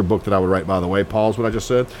is another book that I would write, by the way. Pause what I just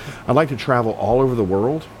said. I'd like to travel all over the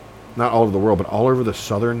world, not all over the world, but all over the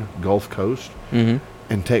southern Gulf Coast. Mm-hmm.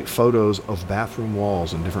 And take photos of bathroom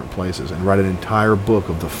walls in different places and write an entire book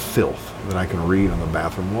of the filth that I can read on the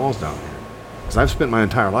bathroom walls down here. Because I've spent my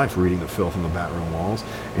entire life reading the filth on the bathroom walls,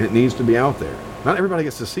 and it needs to be out there. Not everybody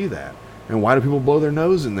gets to see that. And why do people blow their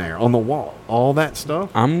nose in there, on the wall? All that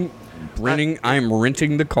stuff. I'm renting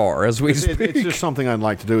the car as we speak. It's just something I'd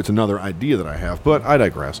like to do. It's another idea that I have, but I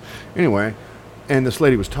digress. Anyway, and this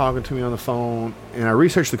lady was talking to me on the phone, and I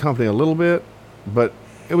researched the company a little bit, but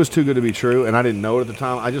it was too good to be true, and I didn't know it at the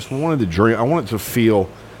time. I just wanted to drink. I wanted to feel.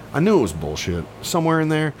 I knew it was bullshit somewhere in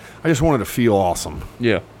there. I just wanted to feel awesome.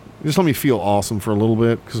 Yeah. Just let me feel awesome for a little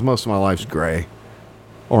bit, because most of my life's gray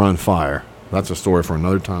or on fire. That's a story for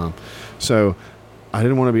another time. So I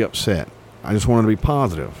didn't want to be upset. I just wanted to be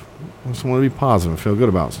positive. I just wanted to be positive and feel good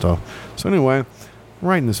about stuff. So anyway,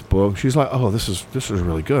 writing this book, she's like, "Oh, this is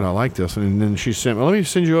really good. I like this." And then she sent me, "Let me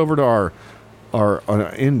send you over to our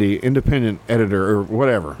independent editor or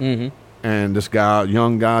whatever." Mm-hmm. And this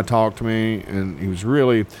young guy talked to me, and he was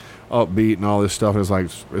really upbeat and all this stuff. It was like,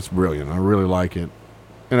 it's brilliant. I really like it.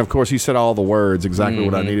 And of course, he said all the words exactly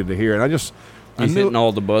what I needed to hear. And he's hitting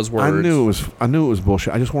all the buzzwords. I knew it was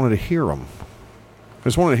bullshit. I just wanted to hear them. I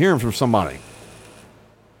just wanted to hear them from somebody.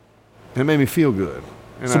 It made me feel good.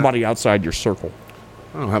 And Somebody outside your circle.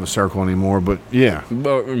 I don't have a circle anymore, but yeah.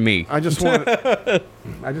 Me. I just wanted to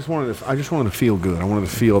feel good. I wanted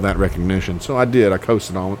to feel that recognition. So I did. I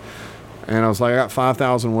coasted on it. And I was like, I got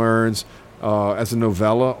 5,000 words as a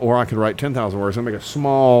novella, or I could write 10,000 words and make a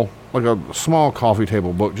small coffee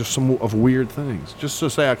table book, just some of weird things, just to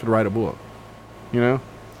say I could write a book,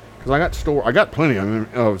 Because I got plenty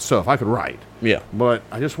of stuff I could write. Yeah. But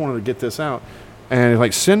I just wanted to get this out. And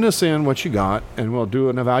like, send us in what you got, and we'll do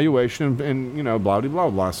an evaluation, and blah, blah, blah,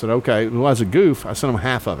 blah. I said, okay. Well, as a goof, I sent them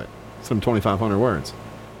half of it. I sent them 2,500 words.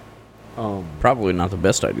 Probably not the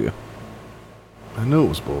best idea. I knew it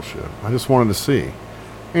was bullshit. I just wanted to see.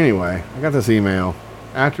 Anyway, I got this email.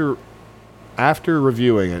 After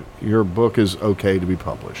reviewing it, your book is okay to be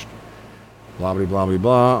published. Blah, blah, blah, blah,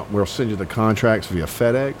 blah. We'll send you the contracts via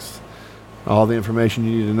FedEx. All the information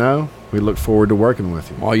you need to know. We look forward to working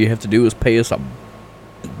with you. All you have to do is pay us a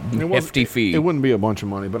hefty fee. It wouldn't be a bunch of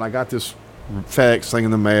money, but I got this FedEx thing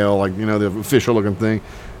in the mail, like, the official looking thing,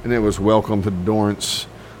 and it was welcome to Dorrance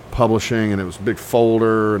Publishing, and it was a big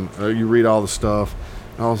folder, and you read all the stuff.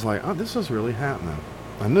 And I was like, oh, this is really happening.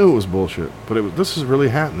 I knew it was bullshit, but this is really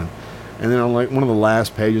happening. And then on like one of the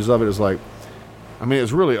last pages of it is like,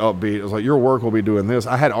 it's really upbeat. It was like, your work will be doing this.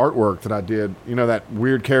 I had artwork that I did, that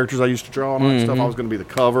weird characters I used to draw and all that stuff. I was going to be the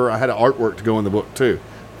cover. I had artwork to go in the book too.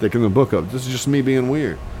 Thinking the book up. This is just me being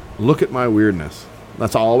weird. Look at my weirdness.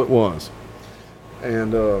 That's all it was.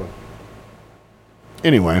 And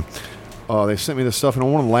anyway, they sent me this stuff, and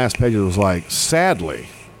on one of the last pages it was like, sadly,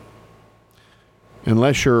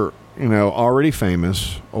 unless you're, already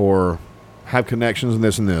famous or have connections and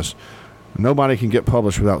this, nobody can get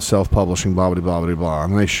published without self-publishing, blah, blah, blah, blah, blah.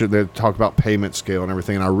 And they talk about payment scale and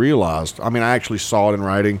everything, and I realized, I actually saw it in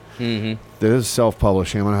writing, that this is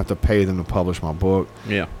self-publishing. I'm going to have to pay them to publish my book.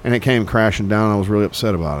 Yeah. And it came crashing down, and I was really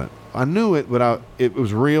upset about it. I knew it, but it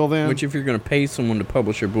was real then. Which, if you're going to pay someone to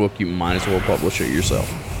publish your book, you might as well publish it yourself.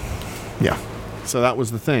 Yeah. So that was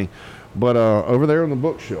the thing. But over there on the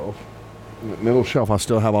bookshelf, the middle shelf, I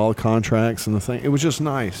still have all the contracts and the thing. It was just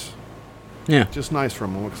nice. Yeah. Just nice for a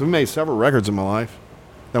moment. Because we made several records in my life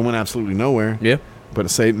that went absolutely nowhere. Yeah.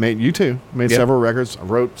 But you too. Made several records. I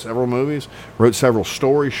wrote several movies. Wrote several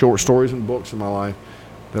short stories and books in my life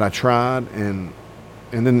that I tried. And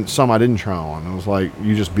then some I didn't try on. It was like,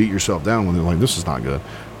 you just beat yourself down when you're like, this is not good.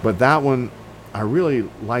 But that one, I really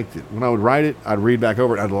liked it. When I would write it, I'd read back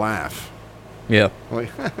over it, I'd laugh. Yeah. Like,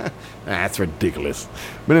 that's ridiculous.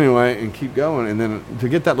 But anyway, and keep going. And then to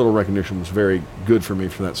get that little recognition was very good for me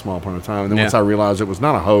for that small point of time. And then once I realized it was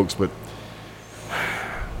not a hoax, but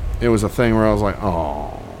it was a thing where I was like,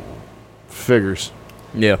 oh, figures.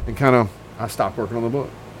 Yeah. And I stopped working on the book.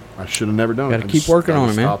 I should have never done it. Got to keep working on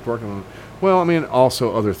it, man. Stopped working on it. Well,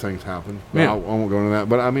 also other things happened. Yeah. I won't go into that.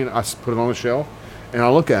 But I put it on the shelf, and I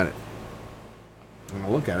look at it. And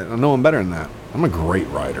I know I'm better than that. I'm a great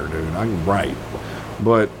writer, dude. I can write.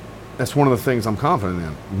 But that's one of the things I'm confident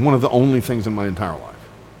in. One of the only things in my entire life.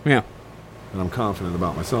 Yeah. And I'm confident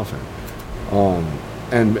about myself in.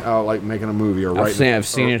 And like making a movie or writing. I've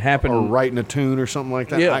seen it happen. Or writing a tune or something like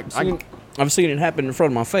that. Yeah. I've seen it happen in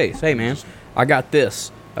front of my face. Hey, man, I got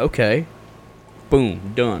this. Okay.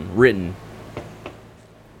 Boom. Done. Written.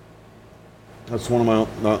 That's one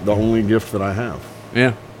of the only gift that I have.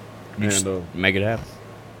 Yeah. And make it happen.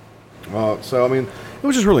 So it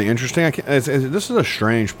was just really interesting. This is a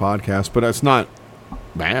strange podcast, but it's not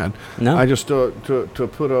bad. No, I just to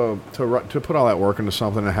put all that work into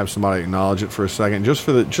something and have somebody acknowledge it for a second, just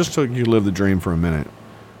so you live the dream for a minute,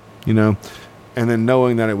 and then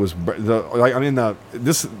knowing that it was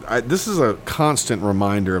this is a constant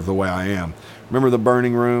reminder of the way I am. Remember the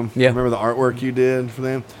burning room? Yeah. Remember the artwork you did for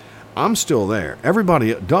them? I'm still there.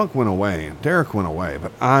 Duck went away and Derek went away,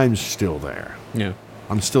 but I'm still there. Yeah.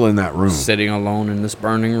 I'm still in that room. Sitting alone in this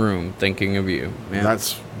burning room, thinking of you. Yeah.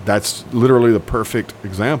 That's literally the perfect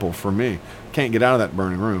example for me. Can't get out of that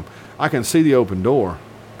burning room. I can see the open door,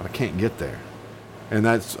 but I can't get there. And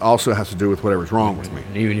that also has to do with whatever's wrong with me.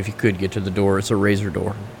 Even if you could get to the door, it's a razor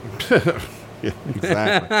door. Yeah,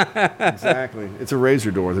 exactly. Exactly. It's a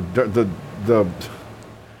razor door.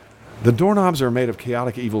 The doorknobs are made of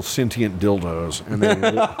chaotic, evil, sentient dildos,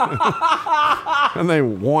 and they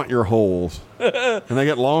want your holes, and they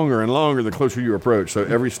get longer and longer the closer you approach. So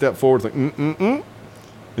every step forward, it's like and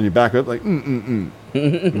you back up like and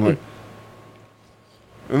the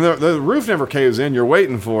roof never caves in. You're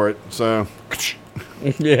waiting for it, so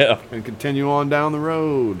yeah, and continue on down the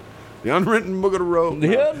road, the unwritten book of the road.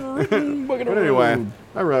 The unwritten book of the road. But anyway,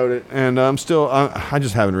 I wrote it, and I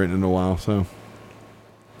just haven't written in a while, so.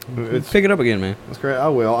 Pick it up again, man. That's great. I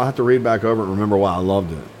will. I have to read back over it and remember why I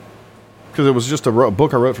loved it. Because it was just a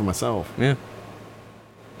book I wrote for myself. Yeah.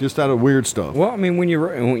 Just out of weird stuff. Well, I mean, when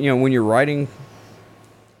you're writing,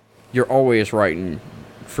 you're always writing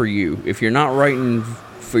for you. If you're not writing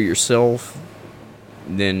for yourself,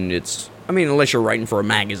 then it's. I mean, unless you're writing for a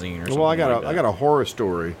magazine or something. Well, I got a horror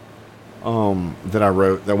story that I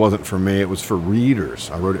wrote that wasn't for me. It was for readers.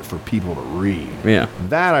 I wrote it for people to read. Yeah.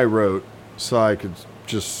 That I wrote so I could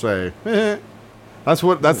just say,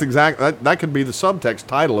 that's exact. That could be the subtext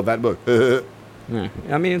title of that book. Yeah.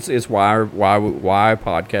 I mean, it's why I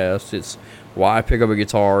podcast. It's why I pick up a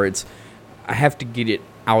guitar. I have to get it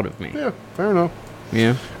out of me. Yeah, fair enough.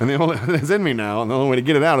 Yeah. And the only it's in me now, and the only way to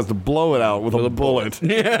get it out is to blow it out with a bullet.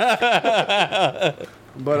 Yeah.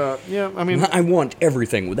 But yeah, I mean, I want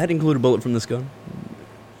everything. Would that include a bullet from this gun?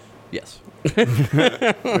 Yes.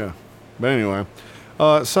 yeah. But anyway,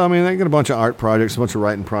 so I mean, I get a bunch of art projects, a bunch of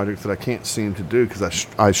writing projects that I can't seem to do because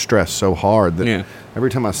I stress so hard that every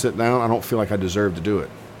time I sit down, I don't feel like I deserve to do it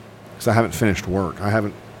because I haven't finished work. I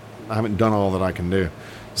haven't done all that I can do.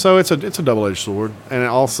 So it's a double-edged sword, and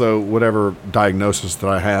also whatever diagnosis that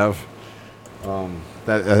I have,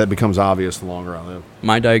 that becomes obvious the longer I live.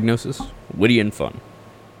 My diagnosis: witty and fun.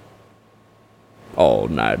 All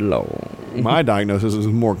night long. My diagnosis is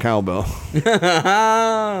more cowbell.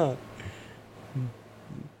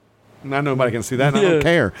 Now nobody can see that, and I don't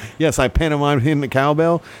care. Yes, I pantomime hitting the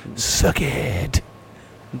cowbell. Suck it.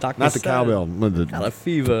 Dr. Not the cowbell. Got a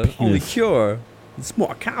fever. Only cure. It's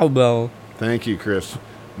more cowbell. Thank you, Chris.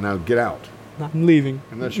 Now get out. I'm leaving.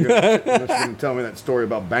 Unless you're going to tell me that story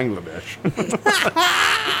about Bangladesh.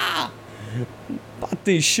 Bought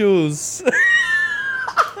these shoes.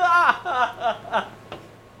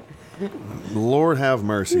 Lord have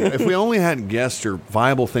mercy. If we only had guests or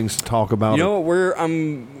viable things to talk about. You know what?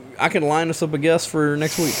 I can line us up a guest for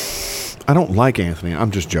next week. I don't like Anthony.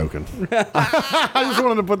 I'm just joking. I just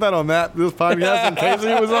wanted to put that on this podcast in case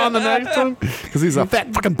he was on the next one. Because he's a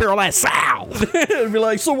fat fucking barrel-ass sow. It'd be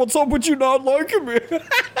like, so what's up with you not liking me?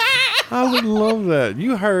 I would love that.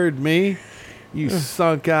 You heard me. You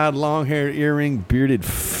sunk-eyed, long-haired, earring, bearded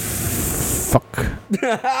fuck.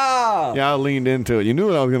 Yeah, I leaned into it. You knew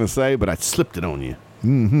what I was going to say, but I slipped it on you.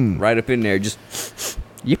 Mm-hmm. Right up in there. Just,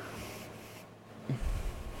 yep.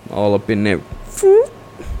 All up in there.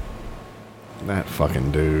 That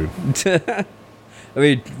fucking dude. I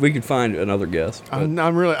mean, we could find another guest. I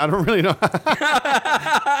don't really know.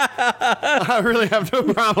 I really have no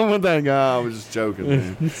problem with that guy. I was just joking,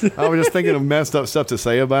 man. I was just thinking of messed up stuff to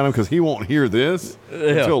say about him because he won't hear this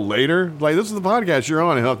until later. Like, this is the podcast you're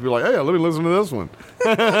on. He'll have to be like, hey, let me listen to this one.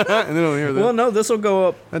 And then he'll hear this. Well, no, this will go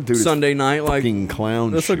up Sunday night. Like fucking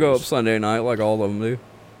clown. This will go up Sunday night like all of them do.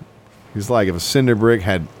 He's like if a cinder brick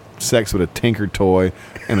had sex with a Tinker toy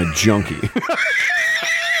and a junkie.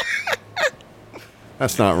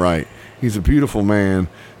 That's not right. He's a beautiful man,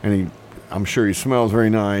 and I'm sure he smells very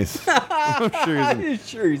nice. I'm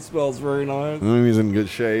sure he smells very nice. He's in good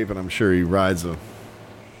shape, and I'm sure he rides a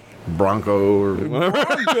Bronco or whatever.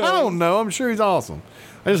 I don't know. I'm sure he's awesome.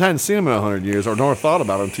 I just hadn't seen him in 100 years or nor thought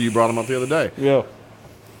about him until you brought him up the other day. Yeah.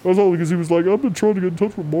 That's all because he was like, I've been trying to get in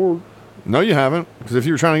touch with Mark. No, you haven't. Because if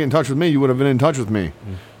you were trying to get in touch with me, you would have been in touch with me.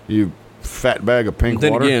 You fat bag of pink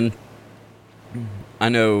water. Then again, I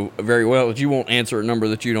know very well that you won't answer a number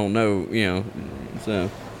that you don't know, so.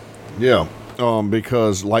 Yeah,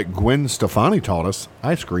 because like Gwen Stefani taught us,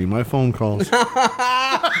 I screen my phone calls.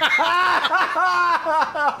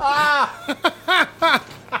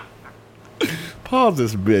 Pause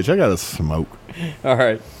this bitch. I gotta smoke. All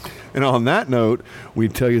right. And on that note, we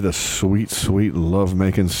tell you the sweet, sweet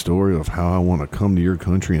love-making story of how I want to come to your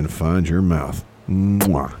country and find your mouth.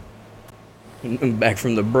 Mwah. Back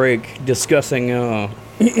from the break, discussing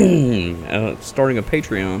starting a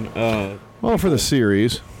Patreon. Well, for the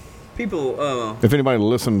series. People, if anybody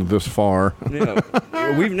listened this far.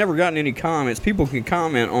 We've never gotten any comments. People can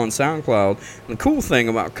comment on SoundCloud. The cool thing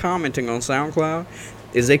about commenting on SoundCloud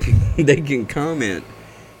is they can comment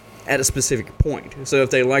at a specific point. So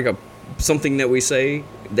if they like something that we say,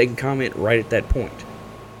 they can comment right at that point.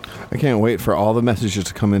 I can't wait for all the messages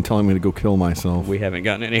to come in telling me to go kill myself. We haven't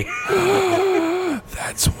gotten any.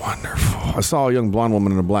 That's wonderful. I saw a young blonde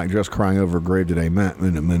woman in a black dress crying over a grave today. Not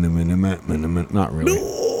really.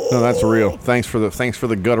 No, that's real. Thanks for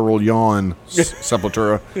the guttural yawn,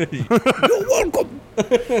 Sepultura. You're welcome.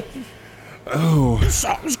 Oh. The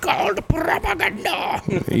song's called Propaganda.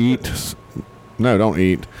 Eat. No, don't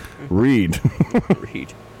eat. Read.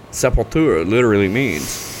 Read. Sepultura literally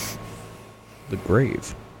means the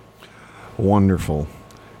grave. Wonderful.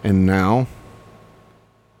 And now,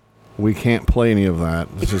 we can't play any of that.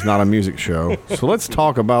 This is not a music show. So let's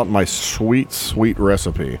talk about my sweet, sweet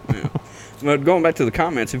recipe. Yeah. But going back to the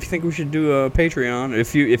comments, if you think we should do a Patreon,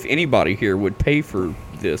 if anybody here would pay for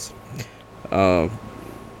this, let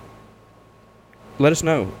us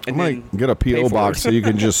know. I And might then get a pay P.O. for box it. so you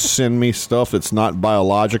can just send me stuff that's not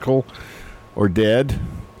biological or dead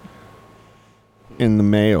in the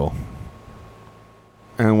mail.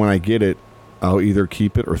 And when I get it, I'll either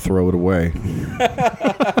keep it or throw it away.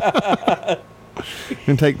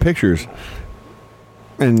 And take pictures.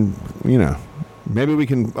 And, maybe we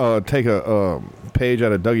can take a page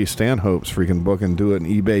out of Dougie Stanhope's freaking book and do an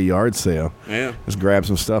eBay yard sale. Yeah. Just grab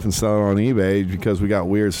some stuff and sell it on eBay because we got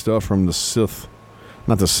weird stuff from the Sith.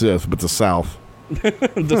 Not the Sith, but the South.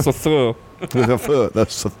 That's a throw.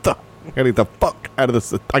 That's the I gotta get the fuck out of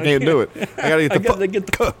this. I can't do it. I gotta get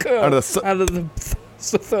the fuck out of the. out of the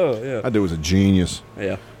yeah. That dude was a genius.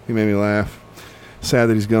 Yeah. He made me laugh. Sad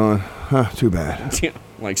that he's gone. Huh, too bad. Yeah.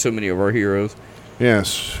 Like so many of our heroes.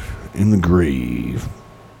 Yes, in the grave.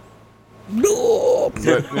 But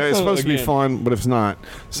yeah, it's supposed to be Again. fun, but it's not.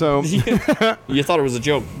 So You thought it was a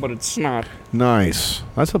joke, but it's not. nice.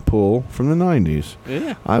 That's a pull from the 90s.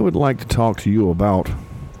 Yeah. I would like to talk to you about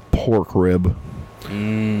pork rib.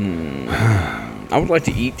 I would like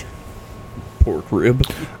to eat pork rib.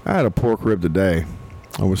 I had a pork rib today.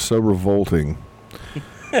 I was so revolting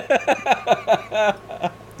that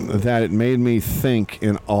it made me think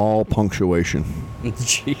in all punctuation.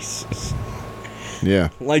 Jesus. Yeah.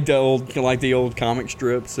 Like the old comic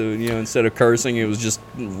strips. So instead of cursing, it was just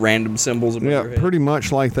random symbols above your Yeah, head. pretty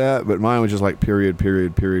much like that, but mine was just like period,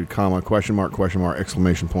 comma, question mark,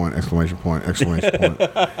 exclamation point, exclamation point, exclamation point.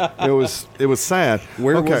 It was sad.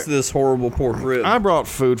 Where Okay. was this horrible pork rib? I brought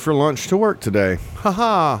food for lunch to work today.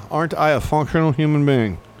 Haha, aren't I a functional human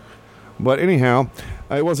being? But anyhow,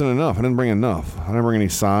 it wasn't enough. I didn't bring enough. I didn't bring any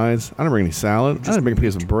sides. I didn't bring any salad. I didn't bring a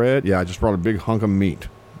piece of bread. Yeah, I just brought a big hunk of meat,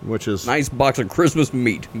 which is... Nice box of Christmas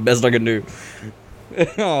meat. Best I can do.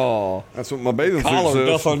 Oh. That's what my bathing suit Collar says.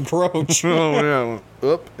 doth uncroach. Oh, yeah.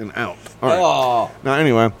 Up and out. All right. Oh. Now,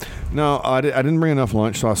 anyway, no, I didn't bring enough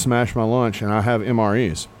lunch, so I smashed my lunch, and I have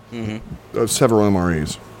MREs. Mm-hmm. Several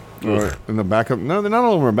MREs. In the back of... No, not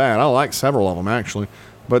all of them are bad. I like several of them, actually.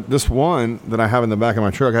 But this one that I have in the back of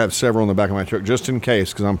my truck, I have several in the back of my truck, just in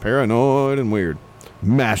case, because I'm paranoid and weird.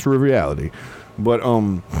 Master of reality. But,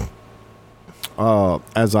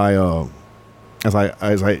 as I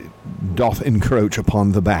doth encroach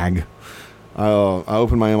upon the bag, I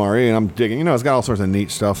open my MRE and I'm digging. It's got all sorts of neat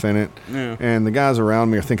stuff in it. Yeah. And the guys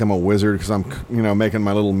around me think I'm a wizard because I'm, making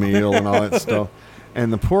my little meal and all that stuff.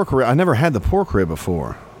 And the pork rib, I never had the pork rib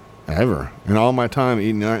before, ever, in all my time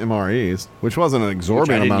eating MREs, which wasn't an Which I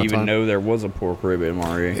exorbitant didn't amount of even time. know there was a pork rib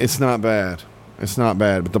MRE. It's not bad. It's not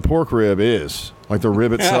bad, but the pork rib is. Like the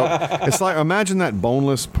rib itself. It's like, imagine that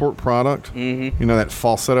boneless pork product. Mm-hmm. That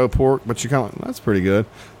falsetto pork, but you kind of, that's pretty good.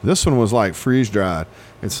 This one was like freeze-dried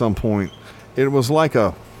at some point. It was like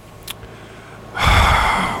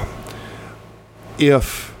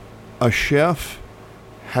if a chef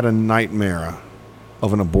had a nightmare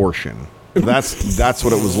of an abortion. That's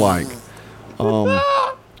what it was like.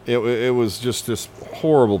 It was just this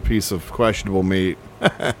horrible piece of questionable meat.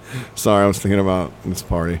 Sorry, I was thinking about this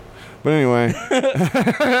party. But anyway,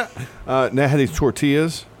 they had these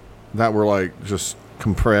tortillas that were like just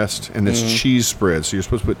compressed, and this cheese spread. So you're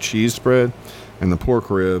supposed to put cheese spread and the pork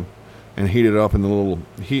rib and heat it up in the little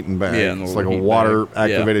heating bag. Yeah, in the it's like little a heat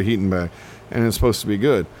water-activated heating bag. And it's supposed to be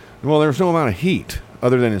good. Well, there's no amount of heat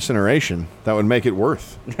other than incineration that would make it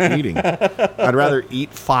worth eating. I'd rather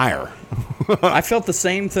eat fire. I felt the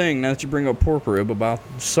same thing now that you bring up pork rib about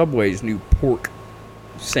Subway's new pork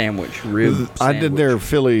sandwich, rib sandwich. I did their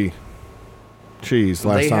Philly cheese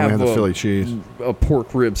last They time. I had have the Philly cheese. A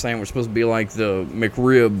pork rib sandwich supposed to be like the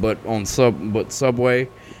McRib, but on Subway,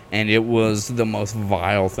 and it was the most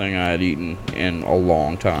vile thing I had eaten in a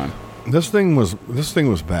long time. This thing was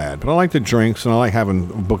bad, but I like the drinks and I like having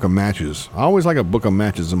a book of matches. I always like a book of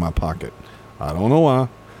matches in my pocket. I don't know why.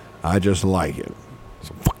 I just like it.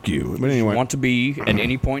 So fuck you. But anyway, Want to be at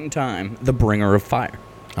any point in time the bringer of fire.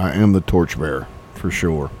 I am the torchbearer for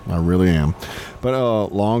sure. I really am. But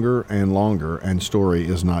longer and story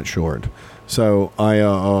is not short. So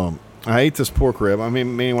I ate this pork rib. I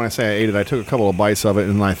mean, when I say I ate it, I took a couple of bites of it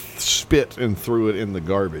and I spit and threw it in the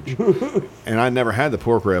garbage. And I never had the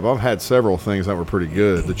pork rib. I've had several things that were pretty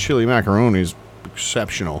good. The chili macaroni is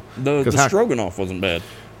exceptional. The stroganoff wasn't bad.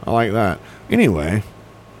 I like that. Anyway,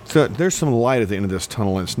 so there's some light at the end of this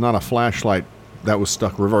tunnel. And it's not a flashlight that was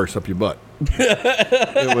stuck reverse up your butt.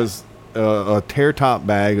 It was a tear-top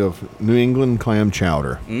bag of New England clam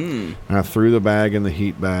chowder. And I threw the bag in the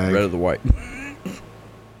heat bag. Red or the white.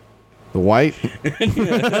 The white.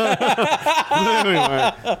 Anyway,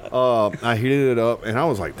 I heated it up, and I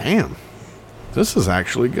was like, "Damn, this is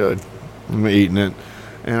actually good." I'm eating it,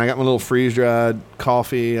 and I got my little freeze-dried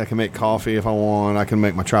coffee. I can make coffee if I want. I can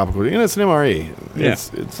make my tropical. And it's an MRE. Yeah.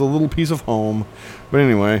 It's a little piece of home. But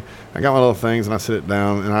anyway, I got my little things, and I sit it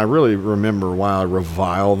down, and I really remember why I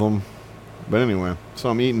revile them. But anyway, so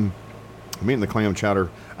I'm eating the clam chowder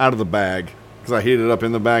out of the bag because I heated it up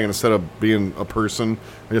in the bag, and instead of being a person,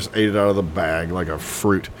 I just ate it out of the bag like a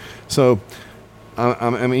fruit. So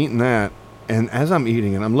I'm eating that. And as I'm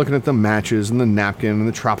eating it, I'm looking at the matches and the napkin and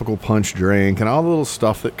the tropical punch drink and all the little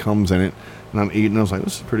stuff that comes in it. And I'm eating. And I was like,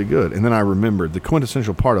 this is pretty good. And then I remembered the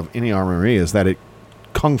quintessential part of any RME is that it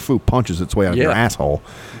kung fu punches its way out of your asshole.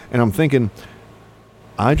 And I'm thinking,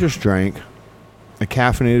 I just drank a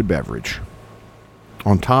caffeinated beverage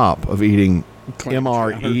on top of eating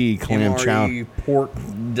MRE clam chowder. Pork,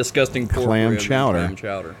 disgusting pork Clam rib chowder. Clam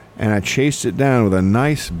chowder. And I chased it down with a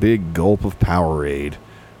nice big gulp of Powerade.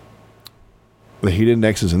 The heat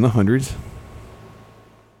index is in the hundreds.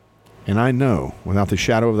 And I know, without the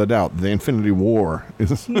shadow of a doubt, the Infinity War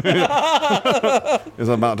is, is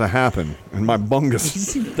about to happen. And my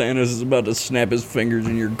bungus. Thanos is about to snap his fingers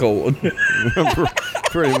in your colon.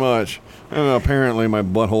 Pretty much. And apparently my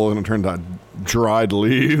butthole is going to turn to dried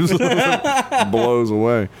leaves. Blows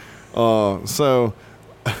away. So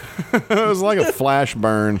it was like a flash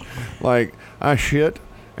burn. Like, I shit.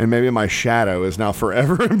 And maybe my shadow is now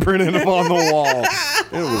forever imprinted upon the wall.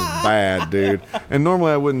 It was bad, dude. And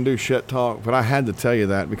normally I wouldn't do shit talk, but I had to tell you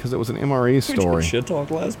that because it was an MRE story. Shit talk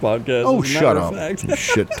last podcast. Oh, as a shut matter up. of fact. You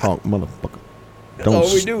shit talk, motherfucker.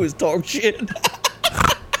 All we do is talk shit.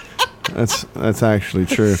 That's actually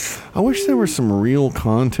true. I wish there was some real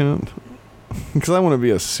content because I want to be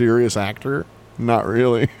a serious actor. Not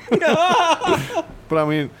really. But I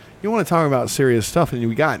mean, you want to talk about serious stuff, and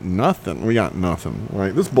we got nothing.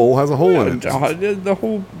 Like, this bowl has a hole in it. The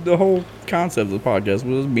whole concept of the podcast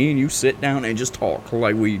was me and you sit down and just talk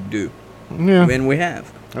like we do. Yeah, And we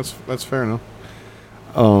have. that's fair enough.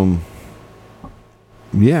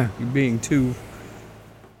 Yeah. You being too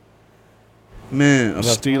man,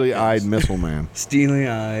 Steely-eyed missile man.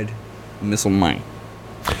 Steely-eyed missile man.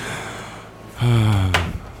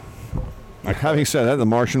 Having said that, The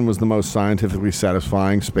Martian was the most scientifically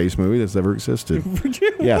satisfying space movie that's ever existed.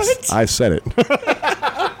 Yes, I said it.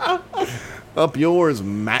 Up yours,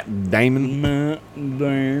 Matt Damon. Matt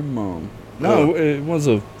Damon. No, it was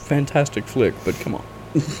a fantastic flick, but come on.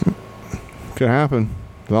 Could happen.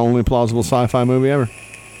 The only plausible sci-fi movie ever.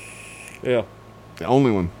 Yeah. The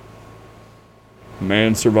only one.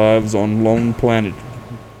 Man survives on lone planet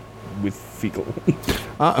with fecal.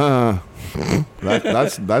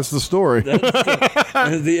 That's the story.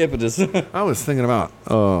 That's the impetus. I was thinking about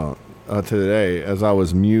today as I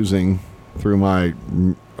was musing through my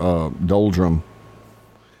doldrum.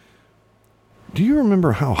 Do you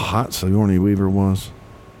remember how hot Sigourney Weaver was?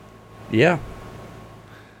 Yeah.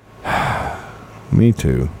 Me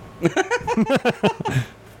too.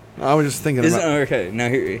 I was just thinking about. Okay, now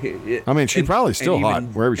here. I mean, she's probably still hot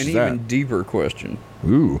wherever she's at. An even deeper question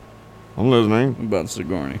Ooh, I'm listening. about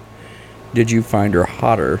Sigourney. Did you find her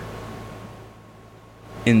hotter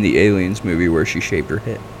in the Aliens movie where she shaved her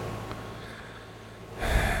head?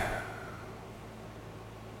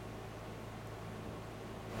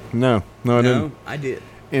 No, I didn't. I did.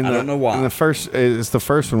 I don't know why. In it's the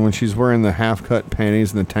first one when she's wearing the half-cut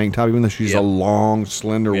panties and the tank top, even though she's a long,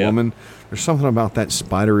 slender woman. There's something about that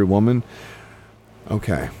spidery woman.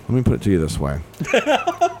 Okay, let me put it to you this way.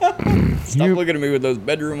 Stop looking at me with those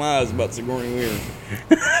bedroom eyes about Sigourney Weaver.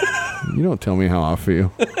 You don't tell me how I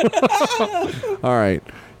feel. All right,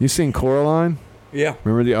 you seen Coraline? Yeah.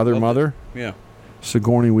 Remember the other mother? Yeah.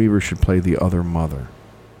 Sigourney Weaver should play the other mother.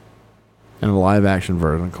 In a live-action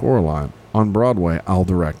version of Coraline. On Broadway, I'll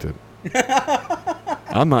direct it.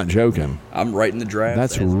 I'm not joking. I'm writing the draft.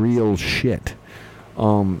 That's real shit.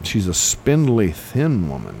 She's a spindly, thin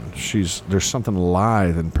woman. There's something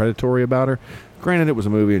lithe and predatory about her. Granted, it was a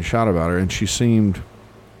movie and shot about her, and she seemed...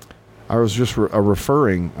 I was just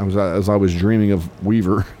referring, as I was dreaming of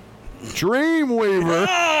Weaver. Dream Weaver!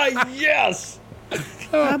 Ah, yes!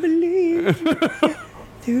 I believe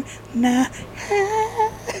tonight.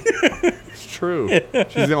 It's true.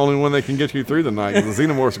 She's the only one that can get you through the night, because the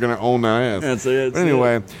Xenomorphs are going to own that ass. That's it. But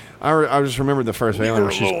anyway, I just remembered the first Alien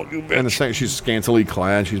where and the second she's scantily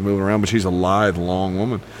clad, she's moving around, but she's a lithe, long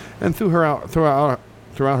woman. And throughout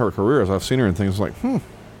her career, as I've seen her in things like,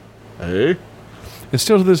 hey, and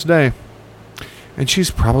still to this day, and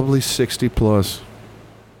she's probably 60 plus.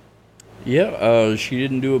 Yeah, she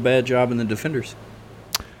didn't do a bad job in The Defenders.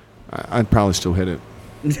 I'd probably still hit it.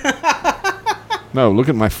 No, look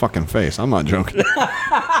at my fucking face. I'm not joking.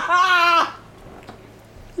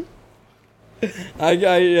 I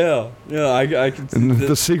can see And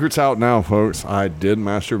the secret's out now, folks. I did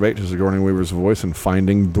masturbate to Sigourney Weaver's voice in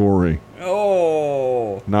Finding Dory.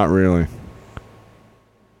 Oh. Not really.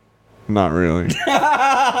 Not really.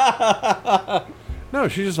 No,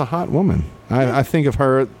 she's just a hot woman. I think of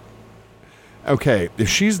her. Okay, if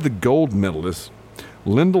she's the gold medalist,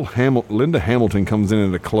 Linda Hamilton comes in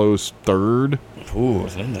at a close third. Ooh,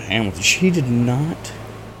 Linda Hamilton. She did not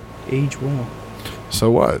age well.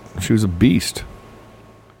 So what? She was a beast.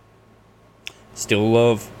 Still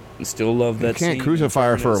love that scene. You can't crucify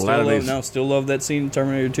her for a lot of these. No, still love that scene in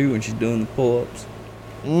Terminator 2 when she's doing the pull-ups.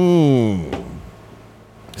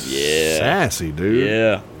 Yeah. Sassy, dude.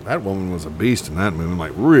 Yeah. That woman was a beast in that movie.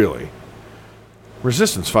 Like, really?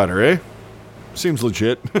 Resistance fighter, eh? Seems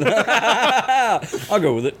legit. I'll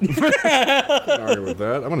go with it. Can't argue with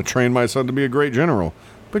that. I'm going to train my son to be a great general.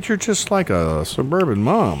 But you're just like a suburban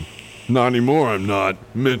mom. Not anymore, I'm not.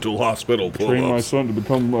 Mental hospital pull-ups. Train my son to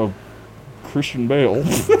become a Christian Bale.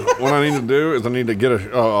 What I need to do is I need to get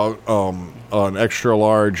an extra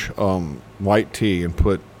large white tee and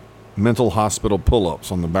put mental hospital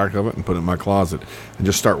pull-ups on the back of it and put it in my closet and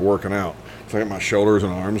just start working out. So I got my shoulders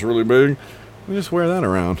and arms really big. I just wear that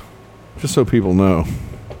around. Just so people know.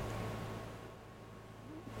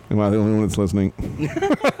 Am I the only one that's listening?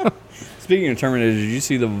 Speaking of Terminator, did you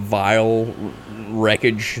see the vile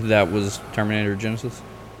wreckage that was Terminator Genesis?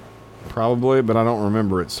 Probably, but I don't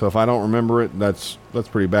remember it. So if I don't remember it, that's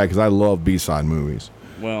pretty bad because I love B-side movies.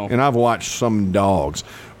 Well, And I've watched some dogs.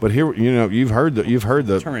 But here, you've heard the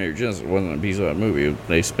Terminator Genesis wasn't a B-side movie.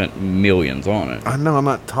 They spent millions on it. I know I'm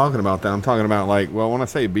not talking about that. I'm talking about when I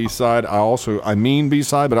say B-side, I mean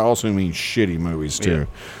B-side, but I also mean shitty movies too.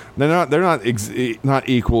 Yeah. They're not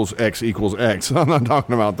equals X equals X. I'm not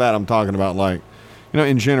talking about that. I'm talking about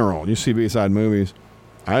in general. You see B-side movies.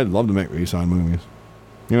 I'd love to make B-side movies.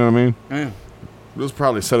 You know what I mean? Yeah. This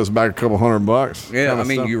probably set us back a couple $100. Yeah, I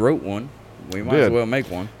mean, stuff. you wrote one. We might as well make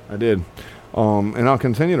one. I did. And I'll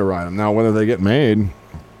continue to write them. Now, whether they get made,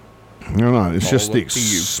 or not, it's just the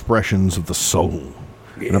expressions of the soul.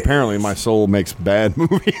 Yes. And apparently my soul makes bad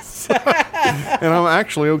movies. And I'm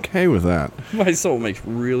actually okay with that. My soul makes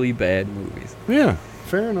really bad movies. Yeah,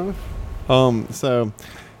 fair enough. So,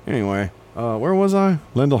 anyway, where was I?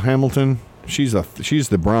 Linda Hamilton. She's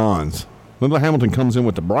the bronze. Linda Hamilton comes in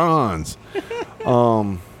with the bronze.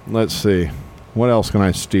 Let's see. What else can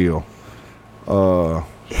I steal?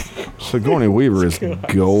 Sigourney Weaver is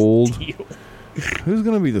gold. Who's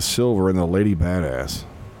going to be the silver in the Lady Badass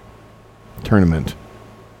tournament?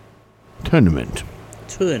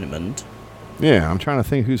 Yeah, I'm trying to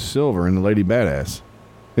think who's silver in the Lady Badass.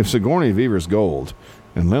 If Sigourney Weaver's gold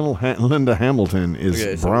and Linda Hamilton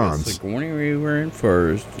is bronze. So Sigourney Weaver in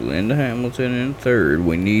first, Linda Hamilton in third.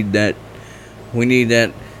 We need that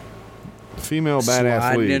female badass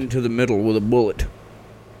sliding lead. into the middle with a bullet.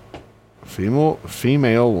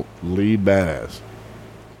 Female lead badass.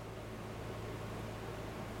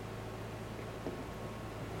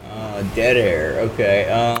 Dead air. Okay.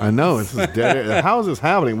 I know this is dead. How is this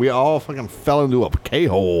happening? We all fucking fell into a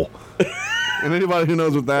K-hole. And anybody who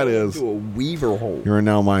knows what that is, into a Weaver hole. You're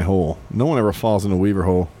now my hole. No one ever falls in a Weaver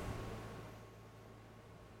hole.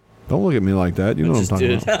 Don't look at me like that. You know what I'm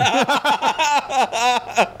talking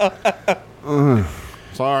about.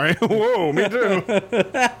 Sorry. Whoa, me too.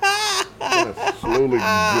 Slowly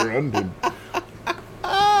grunted.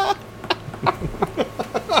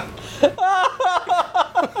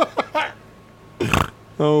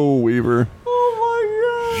 Oh, Weaver. Oh,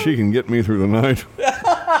 my God. She can get me through the night.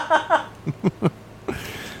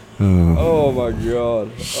 Oh, my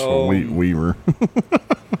God. Sweet Weaver.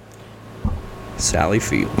 Sally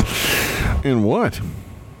Field. In what?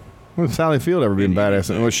 When has Sally Field ever been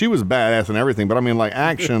badass? Well, she was badass in everything, but I mean,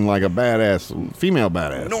 action, like a badass, female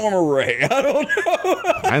badass. Norma Ray. I don't know.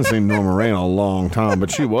 I hadn't seen Norma Ray in a long time,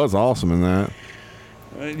 but she was awesome in that.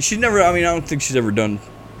 She's never, I don't think she's ever done.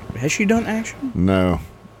 Has she done action? No,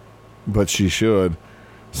 but she should.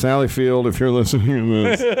 Sally Field, if you're listening to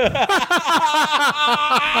this.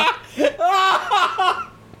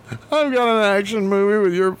 I've got an action movie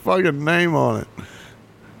with your fucking name on it.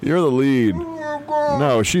 You're the lead.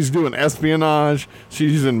 No, she's doing espionage.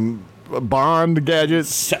 She's in Bond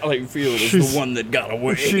gadgets. Sally Field is the one that got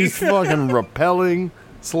away. She's fucking rappelling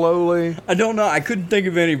slowly. I don't know. I couldn't think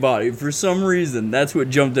of anybody. For some reason, that's what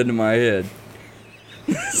jumped into my head.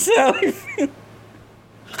 Sally Field.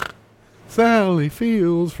 Sally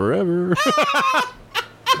Fields forever.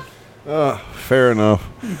 Fair enough.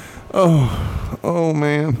 Oh, Oh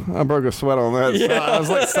man, I broke a sweat on that. Yeah. I was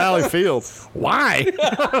like Sally Fields. Why?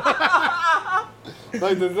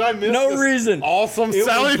 Like, did I miss No this reason. awesome It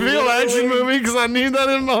Sally was Field action literally- movie? Because I need that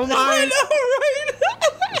in my mind. I know,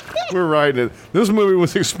 right? We're writing it. This movie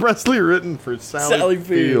was expressly written for Sally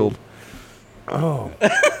Field. Oh.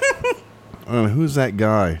 Who's that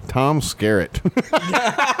guy? Tom Skerritt.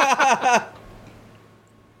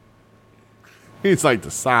 He's like the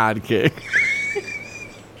sidekick.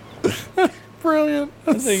 Brilliant.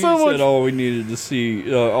 I That's think so he much. said all we needed to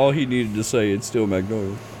see, all he needed to say, it's still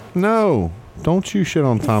Magnolia. No, don't you shit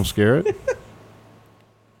on Tom Skerritt.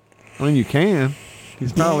 I mean, you can.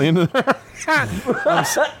 He's probably into that.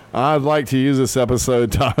 I'd like to use this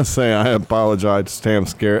episode to say I apologize to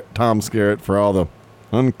Tom Skerritt for all the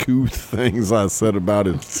uncouth things I said about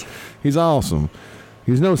him. He's awesome.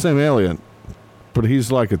 He's no Sam Elliott, but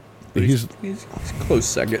he's like he's close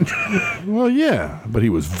second. well, yeah, but he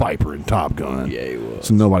was Viper in Top Gun. Yeah, he was.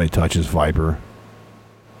 So nobody touches Viper.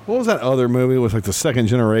 What was that other movie? It was like the second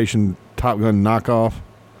generation Top Gun knockoff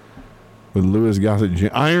with Louis Gossett Jr.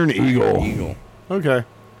 Iron Eagle. Okay.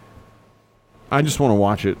 I just want to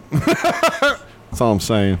watch it. That's all I'm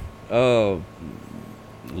saying. Oh,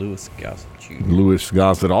 Louis Gossett Jr. Louis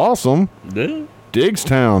Gossett, awesome. Yeah.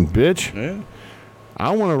 Digstown, bitch. Yeah.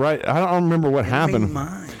 I want to write. I don't remember what happened.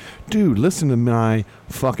 Dude, listen to my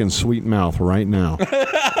fucking sweet mouth right now.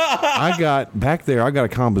 I got a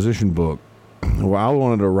composition book where I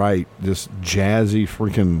wanted to write this jazzy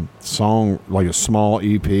freaking song, like a small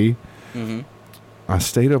EP. Mm-hmm. I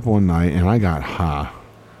stayed up one night and I got high.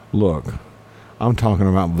 Look, I'm talking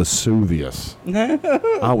about Vesuvius. I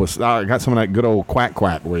got some of that good old quack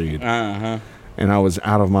weed. Uh-huh. And I was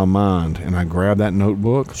out of my mind. And I grabbed that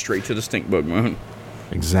notebook. Straight to the stink bug, man.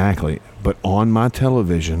 Exactly. But on my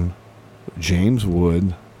television, James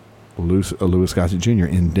Wood, Louis Gossett Jr.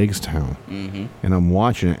 in Digstown. Mm-hmm. And I'm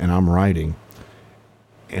watching it and I'm writing.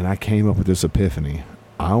 And I came up with this epiphany.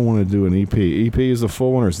 I want to do an EP. EP is the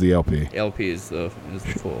full one or is the LP? LP is the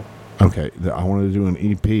full. Okay, I wanted to do an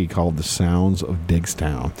EP called "The Sounds of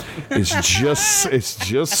Digstown." It's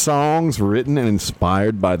just songs written and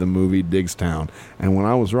inspired by the movie Digstown. And when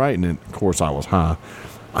I was writing it, of course, I was high.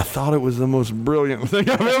 I thought it was the most brilliant thing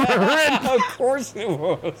I've ever written. Of course it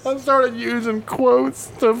was. I started using quotes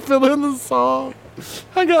to fill in the song.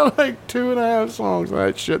 I got like 2.5 songs of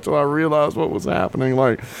that shit till I realized what was happening.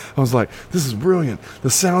 Like, I was like, "This is brilliant. The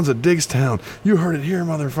sounds of Digstown. You heard it here,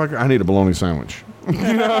 motherfucker. I need a bologna sandwich." You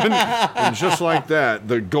know, and just like that,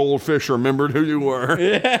 the goldfish remembered who you were.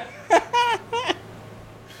 Yeah.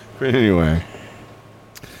 But anyway,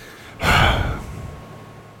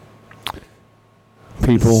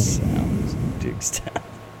 people, Digstown.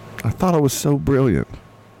 I thought it was so brilliant.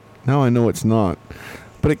 Now I know it's not,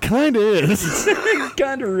 but it kind of is. It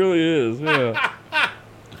kind of really is, yeah.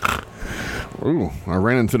 Ooh, I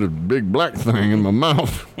ran into the big black thing in my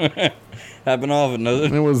mouth. Happen often,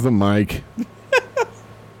 doesn't It it? was the mic.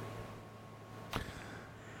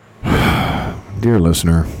 Dear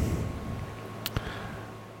listener,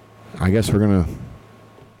 I guess we're going to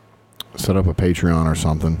set up a Patreon or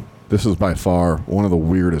something. This is by far one of the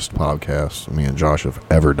weirdest podcasts me and Josh have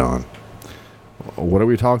ever done. What are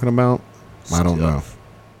we talking about? I don't know.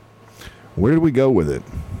 Where did we go with it?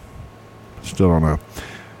 Still don't know.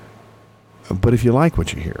 But if you like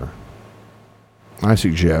what you hear, I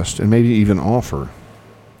suggest, and maybe even offer,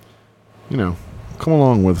 come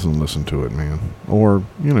along with us and listen to it, man. Or,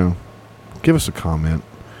 give us a comment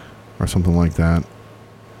or something like that.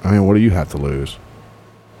 I mean, what do you have to lose?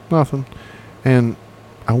 Nothing. And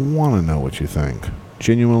I want to know what you think.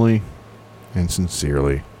 Genuinely and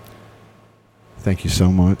sincerely. Thank you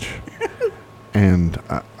so much. And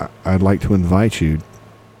I'd like to invite you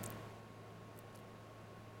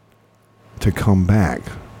to come back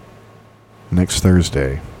next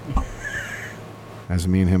Thursday as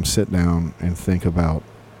me and him sit down and think about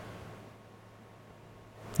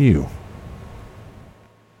you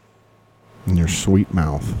and your sweet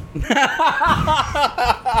mouth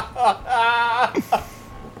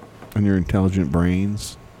and your intelligent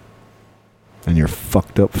brains and your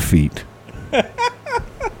fucked up feet.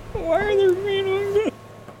 Why are there mean on that?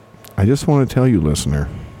 I just want to tell you, listener,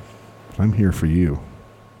 I'm here for you.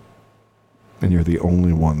 And you're the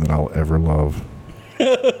only one that I'll ever love.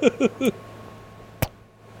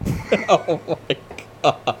 Oh my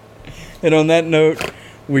god. And on that note,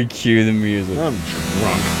 we cue the music. I'm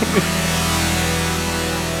drunk.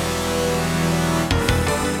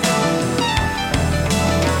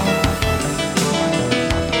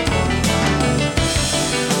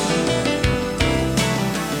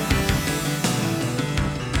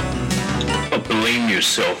 A Blame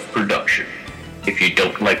Yourself production. If you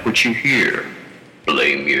don't like what you hear,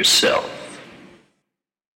 blame yourself.